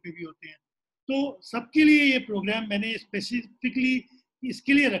टॉप लेवल पे भी होते हैं. तो सबके लिए ये प्रोग्राम मैंने स्पेसिफिकली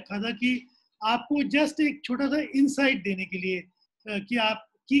इसके लिए रखा था कि आपको जस्ट एक छोटा सा इंसाइट देने के लिए कि आप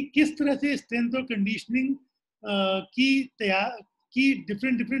किस तरह से स्ट्रेंथ और कंडीशनिंग की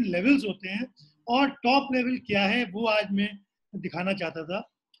डिफरेंट लेवल्स होते हैं और टॉप लेवल क्या है, वो आज मैं दिखाना चाहता था.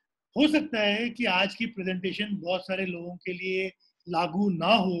 हो सकता है कि आज की प्रेजेंटेशन बहुत सारे लोगों के लिए लागू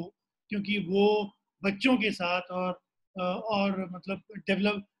ना हो, क्योंकि वो बच्चों के साथ और मतलब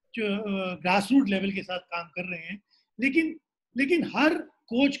डेवलप ग्रास रूट लेवल के साथ काम कर रहे हैं. लेकिन हर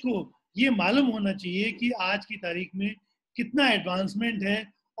कोच को ये मालूम होना चाहिए कि आज की तारीख में कितना एडवांसमेंट है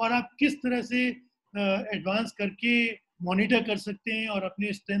और आप किस तरह से एडवांस करके मॉनिटर कर सकते हैं और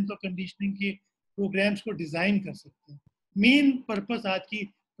अपने स्ट्रेंथ और कंडीशनिंग के प्रोग्राम्स को डिज़ाइन कर सकते हैं. मेन पर्पस आज की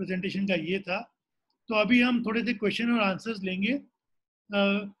प्रेजेंटेशन का ये था. तो अभी हम थोड़े से क्वेश्चन और आंसर्स लेंगे.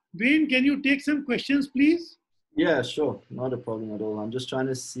 Wayne, can you take some questions, please? Yeah, sure. Not a problem at all. I'm just trying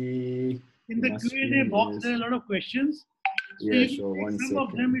to see. In the Q&A box, there are a lot of questions. So Yeah, you sure. take One some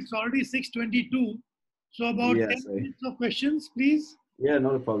of them. second. It's already 6:22. So about Yeah, 10 sorry. minutes of questions, please. Yeah,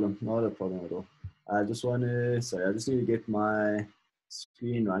 not a problem. Not a problem at all. I just want to, sorry, I just need to get my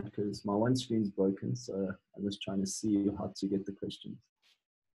screen right because my one screen's broken. So I'm just trying to see how to get the questions.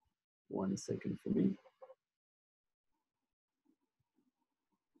 1 second for me.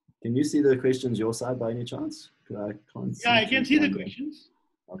 Can you see the questions your side by any chance? 'Cause I can't Yeah, I seem can to see the find them. questions.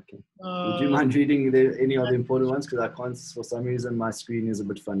 Okay. Would you mind reading any of the important ones? Because I can't, for some reason, my screen is a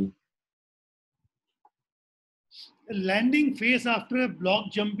bit funny. Landing face after a block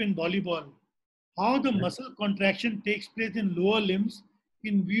jump in volleyball. How the muscle contraction takes place in lower limbs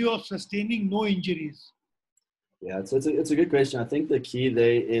in view of sustaining no injuries. Yeah, so it's a good question. I think the key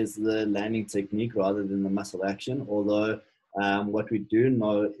there is the landing technique rather than the muscle action. Although what we do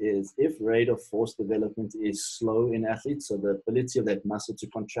know is if rate of force development is slow in athletes, so the ability of that muscle to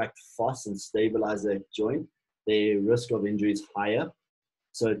contract fast and stabilize that joint, the risk of injury is higher.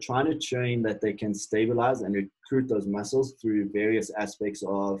 So trying to train that they can stabilize and recruit those muscles through various aspects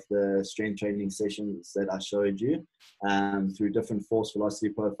of the strength training sessions that I showed you, through different force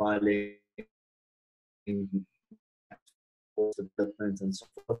velocity profiling, force development and so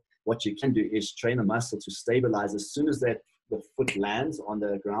forth. What you can do is train a muscle to stabilize as soon as that the foot lands on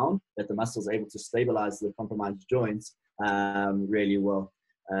the ground, that the muscle is able to stabilize the compromised joints really well.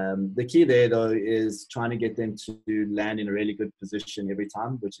 The key there though is trying to get them to land in a really good position every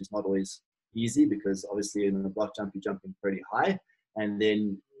time, which is not always easy because obviously in a block jump you're jumping pretty high and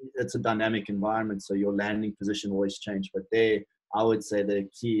then it's a dynamic environment, so your landing position always change. But there I would say the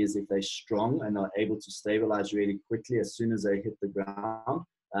key is if they're strong and are able to stabilize really quickly as soon as they hit the ground,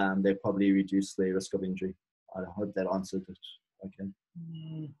 they probably reduce their risk of injury. I hope that answered it. Okay.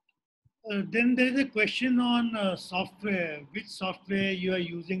 Then there is a question on software. Which software you are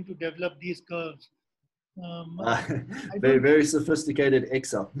using to develop these curves? Very, very sophisticated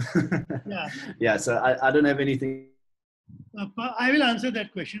Excel. Yeah. Yeah, so I don't have anything. I will answer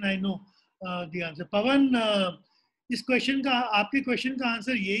that question. I know the answer. Pawan, इस question का आपके question का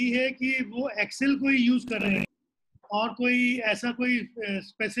answer यही है कि वो Excel को ही use कर रहे हैं और कोई ऐसा कोई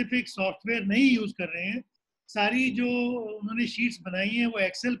स्पेसिफिक सॉफ्टवेयर नहीं यूज कर रहे हैं. सारी जो उन्होंने शीट्स बनाई हैं वो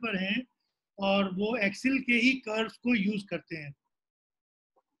एक्सेल पर हैं और वो एक्सेल के ही कर्व्स को यूज करते हैं.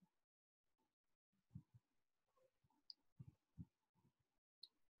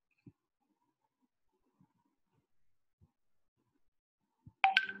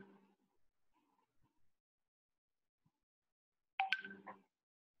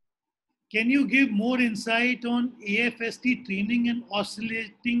 Can you give more insight on AFST training and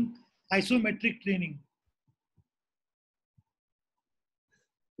oscillating isometric training?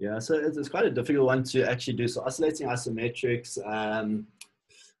 Yeah, so it's quite a difficult one to actually do. So oscillating isometrics,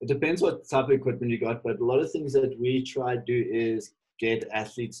 it depends what type of equipment you got, but a lot of things that we try to do is get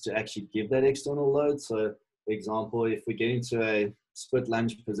athletes to actually give that external load. So for example, if we get into a split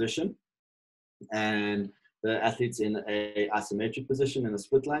lunge position and the athlete's in a isometric position in a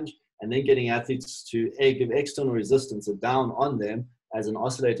split lunge, and then getting athletes to give external resistance or down on them as an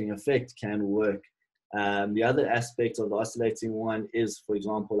oscillating effect can work. The other aspect of the oscillating one is, for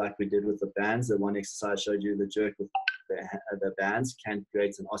example, like we did with the bands, the one exercise showed you the jerk with the bands can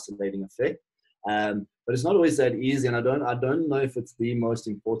create an oscillating effect. But it's not always that easy, and I don't know if it's the most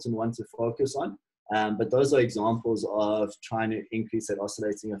important one to focus on. But those are examples of trying to increase that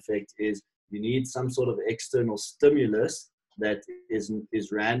oscillating effect. Is you need some sort of external stimulus that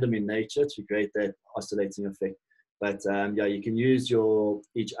is random in nature to create that oscillating effect. But yeah, you can use your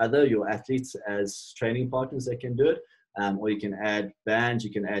athletes as training partners that can do it. Or you can add bands,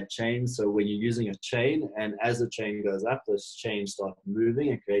 you can add chains. So when you're using a chain and as the chain goes up, those chains start moving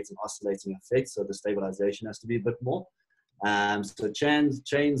and creates an oscillating effect. So the stabilization has to be a bit more. So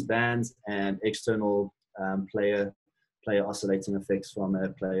chains, bands, and external player oscillating effects from a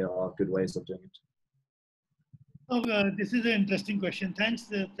player are good ways of doing it. Oh, this is an interesting question.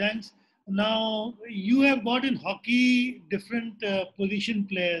 Thanks. Thanks. Now, you have got in hockey different position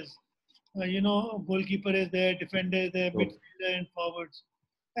players. Goalkeeper is there, defender is there, midfielder and forwards.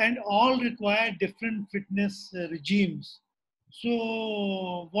 And all require different fitness regimes.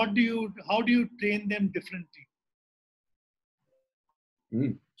 So how do you train them differently?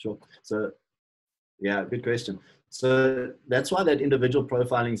 Sure. So yeah, good question. So that's why that individual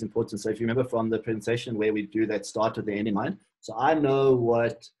profiling is important. So if you remember from the presentation where we do that start at the end in mind. So I know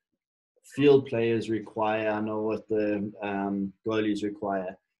what field players require. I know what the goalies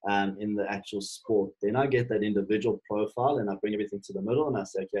require in the actual sport. Then I get that individual profile and I bring everything to the middle and I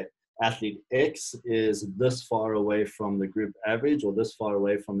say, okay, athlete X is this far away from the group average or this far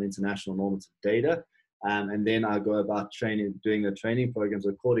away from the international normative data. And then I go about doing the training programs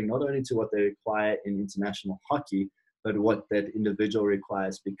according not only to what they require in international hockey, but what that individual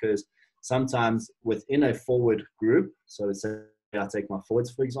requires. Because sometimes within a forward group, so let's say I take my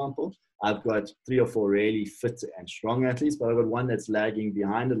forwards, for example, I've got 3 or 4 really fit and strong athletes, but I've got one that's lagging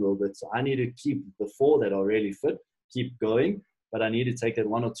behind a little bit. So I need to keep the 4 that are really fit, keep going, but I need to take that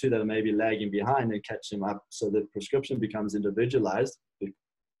 1 or 2 that are maybe lagging behind and catch them up, so the prescription becomes individualized.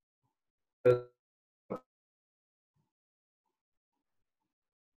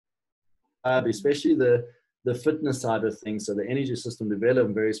 Especially the fitness side of things, so the energy system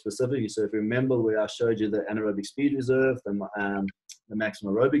developed very specifically. So if you remember where I showed you the anaerobic speed reserve, the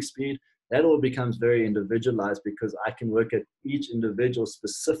maximum aerobic speed, that all becomes very individualized, because I can work at each individual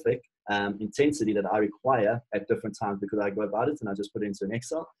specific intensity that I require at different times, because I go about it and I just put it into an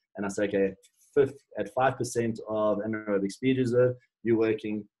Excel and I say, okay, at 5% of anaerobic speed reserve, you're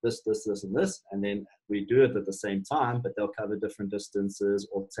working this, this, this, and this, and then we do it at the same time, but they'll cover different distances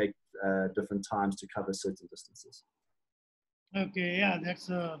or take different times to cover certain distances. Okay, yeah, that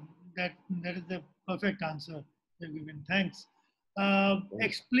is the perfect answer you've given. Thanks.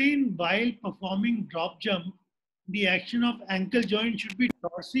 Explain while performing drop jump, the action of ankle joint should be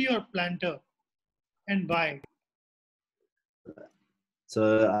dorsal or plantar, and why?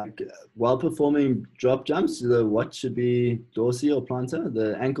 So while performing drop jumps, what should be dorsal or plantar?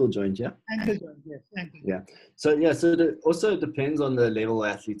 The ankle joint, yeah? Ankle joint, yes. Ankle joint. Yeah. So it also depends on the level of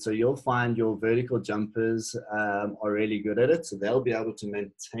athlete. So you'll find your vertical jumpers are really good at it. So they'll be able to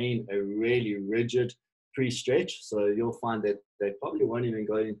maintain a really rigid pre-stretch. So you'll find that they probably won't even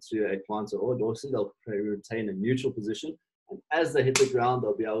go into a plantar or dorsal. They'll retain a neutral position. And as they hit the ground,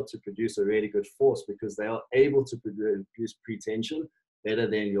 they'll be able to produce a really good force, because they are able to produce pre-tension better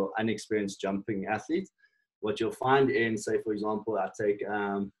than your unexperienced jumping athlete. What you'll find in, say, for example, I take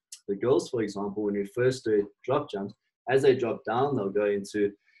the girls, for example, when we first do drop jumps, as they drop down, they'll go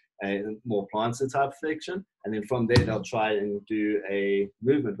into a more plantar type flexion. And then from there, they'll try and do a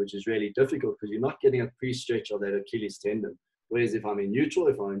movement, which is really difficult because you're not getting a pre-stretch of that Achilles tendon. Whereas if I'm in neutral,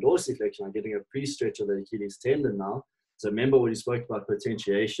 if I'm in dorsiflexion, I'm getting a pre-stretch of the Achilles tendon now. So remember what you spoke about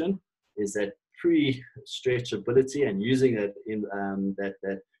potentiation, is that pre-stretchability and using that in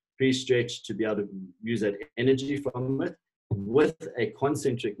that pre-stretch to be able to use that energy from it with a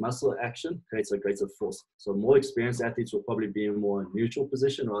concentric muscle action creates a greater force. So more experienced athletes will probably be in a more neutral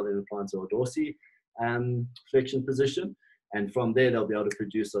position rather than a plantar or dorsal flexion position. And from there, they'll be able to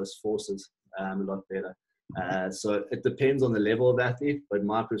produce those forces a lot better. So it depends on the level of athlete, but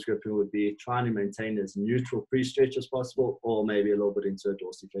my prescription would be trying to maintain as neutral pre-stretch as possible, or maybe a little bit into a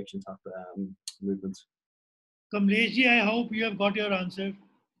dorsiflexion type movement. Kamlesh, I hope you have got your answer.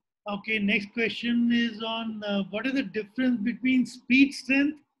 Okay, next question is on what is the difference between speed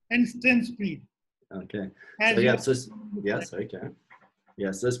strength and strength speed? Okay.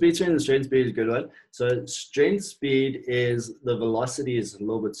 So speed strength and strength speed is a good one. So strength speed is the velocity is a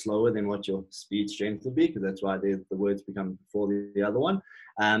little bit slower than what your speed strength would be, because that's why the words become before the other one.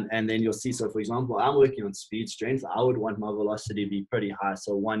 And then you'll see, so for example, I'm working on speed strength. I would want my velocity to be pretty high,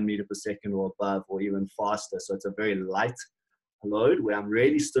 so 1 meter per second or above, or even faster. So it's a very light load where I'm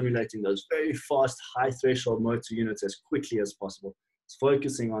really stimulating those very fast, high threshold motor units as quickly as possible. It's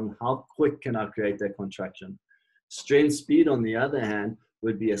focusing on how quick can I create that contraction. Strength speed, on the other hand,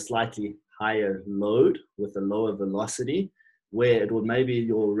 would be a slightly higher load with a lower velocity, where it would maybe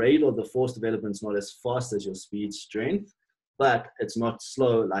your rate of the force development is not as fast as your speed strength, but it's not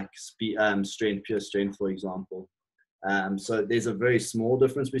slow like speed, pure strength, for example. So there's a very small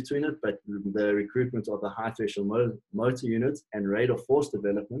difference between it, but the recruitment of the high threshold motor units and rate of force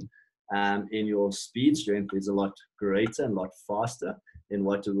development in your speed strength is a lot greater and a lot faster than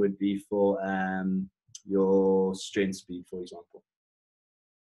what it would be for your strength speed, for example.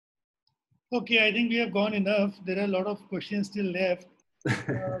 Okay, I think we have gone enough. There are a lot of questions still left.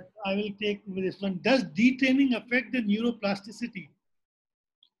 I will take this one. Does detraining affect the neuroplasticity?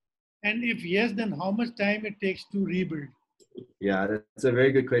 And if yes, then how much time it takes to rebuild? Yeah, that's a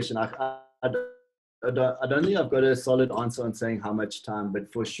very good question. I don't think I've got a solid answer on saying how much time,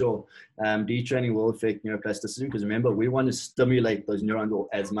 but for sure, detraining will affect neuroplasticity, because remember, we want to stimulate those neurons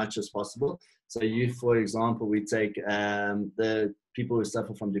as much as possible. So you, for example, we take the people who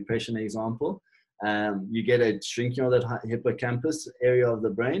suffer from depression example, you get a shrinking of that hippocampus area of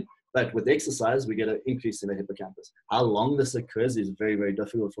the brain, but with exercise, we get an increase in the hippocampus. How long this occurs is very, very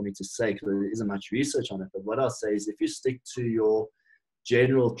difficult for me to say, because there isn't much research on it. But what I'll say is, if you stick to your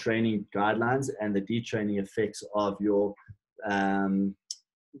general training guidelines and the detraining effects of your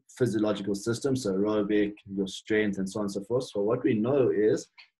physiological system, so aerobic, your strength, and so on and so forth. So what we know is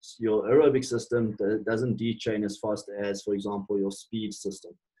your aerobic system doesn't detrain as fast as, for example, your speed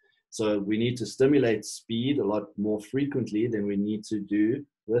system. So we need to stimulate speed a lot more frequently than we need to do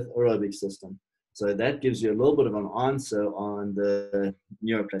with aerobic system. So that gives you a little bit of an answer on the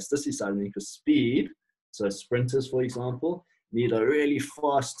neuroplasticity side, because speed, so sprinters, for example, need a really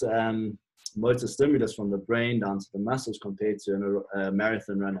fast motor stimulus from the brain down to the muscles compared to a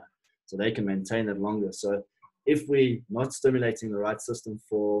marathon runner. So they can maintain it longer. So if we're not stimulating the right system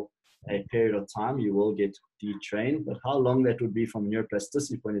for a period of time, you will get detrained. But how long that would be from a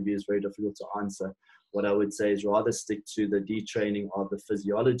neuroplasticity point of view is very difficult to answer. What I would say is rather stick to the detraining of the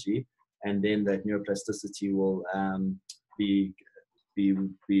physiology, and then that neuroplasticity will be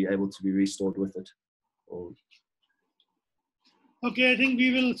able to be restored with it. Okay, I think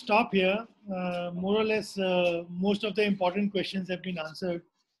we will stop here. More or less, most of the important questions have been answered.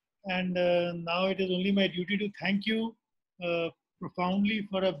 And now it is only my duty to thank you profoundly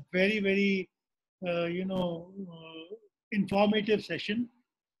for a very, very, informative session.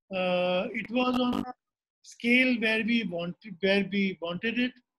 It was on a scale where we wanted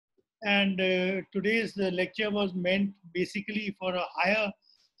it. And today's lecture was meant basically for a higher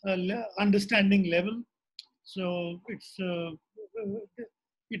understanding level. So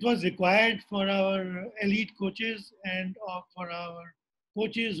it was required for our elite coaches and for our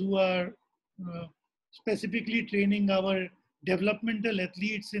coaches who are specifically training our developmental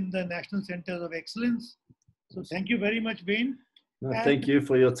athletes in the National Centers of Excellence. So thank you very much, Wayne. No, thank you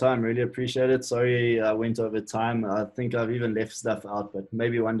for your time. Really appreciate it. Sorry I went over time. I think I've even left stuff out, but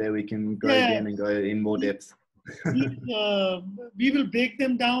maybe one day we can go again and go in more depth. We will break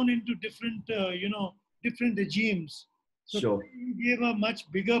them down into different, different regimes. So sure. We give a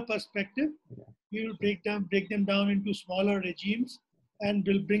much bigger perspective. Yeah. We will break them down into smaller regimes, and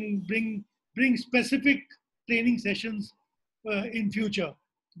will bring specific training sessions in future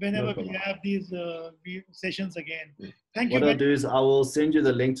whenever we have these sessions again. Thank you. What I'll do is I will send you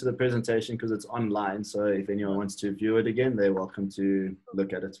the link to the presentation because it's online. So if anyone wants to view it again, they're welcome to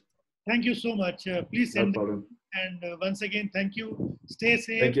look at it. Thank you so much. Please send no problem. And once again, thank you. Stay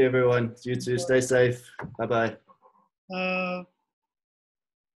safe. Thank you, everyone. You too. Stay safe. Bye-bye.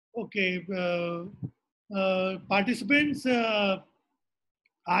 Okay. Participants,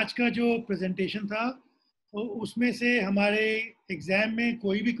 आज का जो presentation था, उसमें से हमारे exam में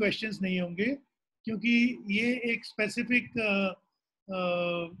कोई भी क्वेश्चंस नहीं होंगे, क्योंकि ये एक स्पेसिफिक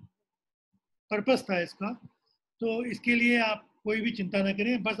पर्पस था इसका. तो इसके लिए आप कोई भी चिंता ना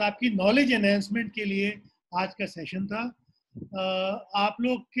करें, बस आपकी नॉलेज एनहांसमेंट के लिए आज का सेशन था. आप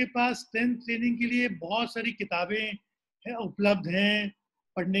लोग के पास स्ट्रेंथ ट्रेनिंग के लिए बहुत सारी किताबें उपलब्ध हैं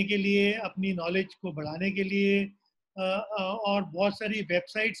पढ़ने के लिए, अपनी नॉलेज को बढ़ाने के लिए, और बहुत सारी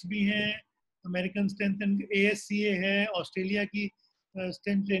वेबसाइट्स भी हैं. अमेरिकन स्ट्रेंथ एंड ASCA है, ऑस्ट्रेलिया की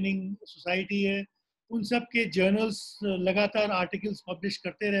स्ट्रेंथ ट्रेनिंग सोसाइटी है. उन सब के जर्नल्स लगातार आर्टिकल्स पब्लिश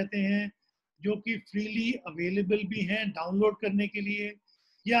करते रहते हैं, जो कि फ्रीली अवेलेबल भी हैं डाउनलोड करने के लिए,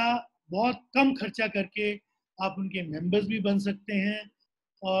 या बहुत कम खर्चा करके आप उनके मेंबर्स भी बन सकते हैं,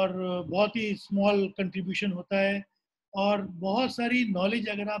 और बहुत ही स्मॉल कंट्रीब्यूशन होता है. और बहुत सारी नॉलेज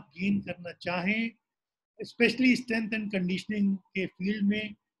अगर आप गेन करना चाहें, स्पेशली स्ट्रेंथ एंड कंडीशनिंग के फील्ड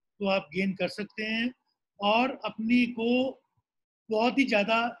में, तो आप गेन कर सकते हैं और अपनी को बहुत ही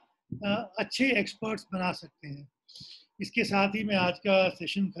ज़्यादा अच्छे एक्सपर्ट्स बना सकते हैं. इसके साथ ही मैं आज का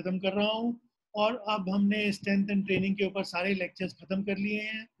सेशन ख़त्म कर रहा हूँ, और अब हमने स्ट्रेंथ एंड ट्रेनिंग के ऊपर सारे लेक्चर्स ख़त्म कर लिए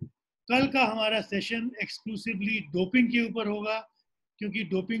हैं. कल का हमारा सेशन एक्सक्लूसिवली डोपिंग के ऊपर होगा, क्योंकि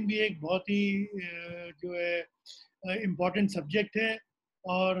डोपिंग भी एक बहुत ही जो है इम्पॉर्टेंट सब्जेक्ट है,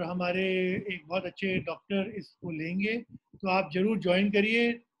 और हमारे एक बहुत अच्छे डॉक्टर इसको लेंगे. तो आप ज़रूर ज्वाइन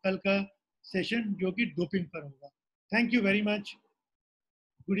करिए कल का सेशन, जो कि डोपिंग पर होगा. Thank you very much.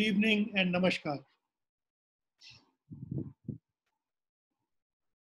 Good evening and नमस्कार.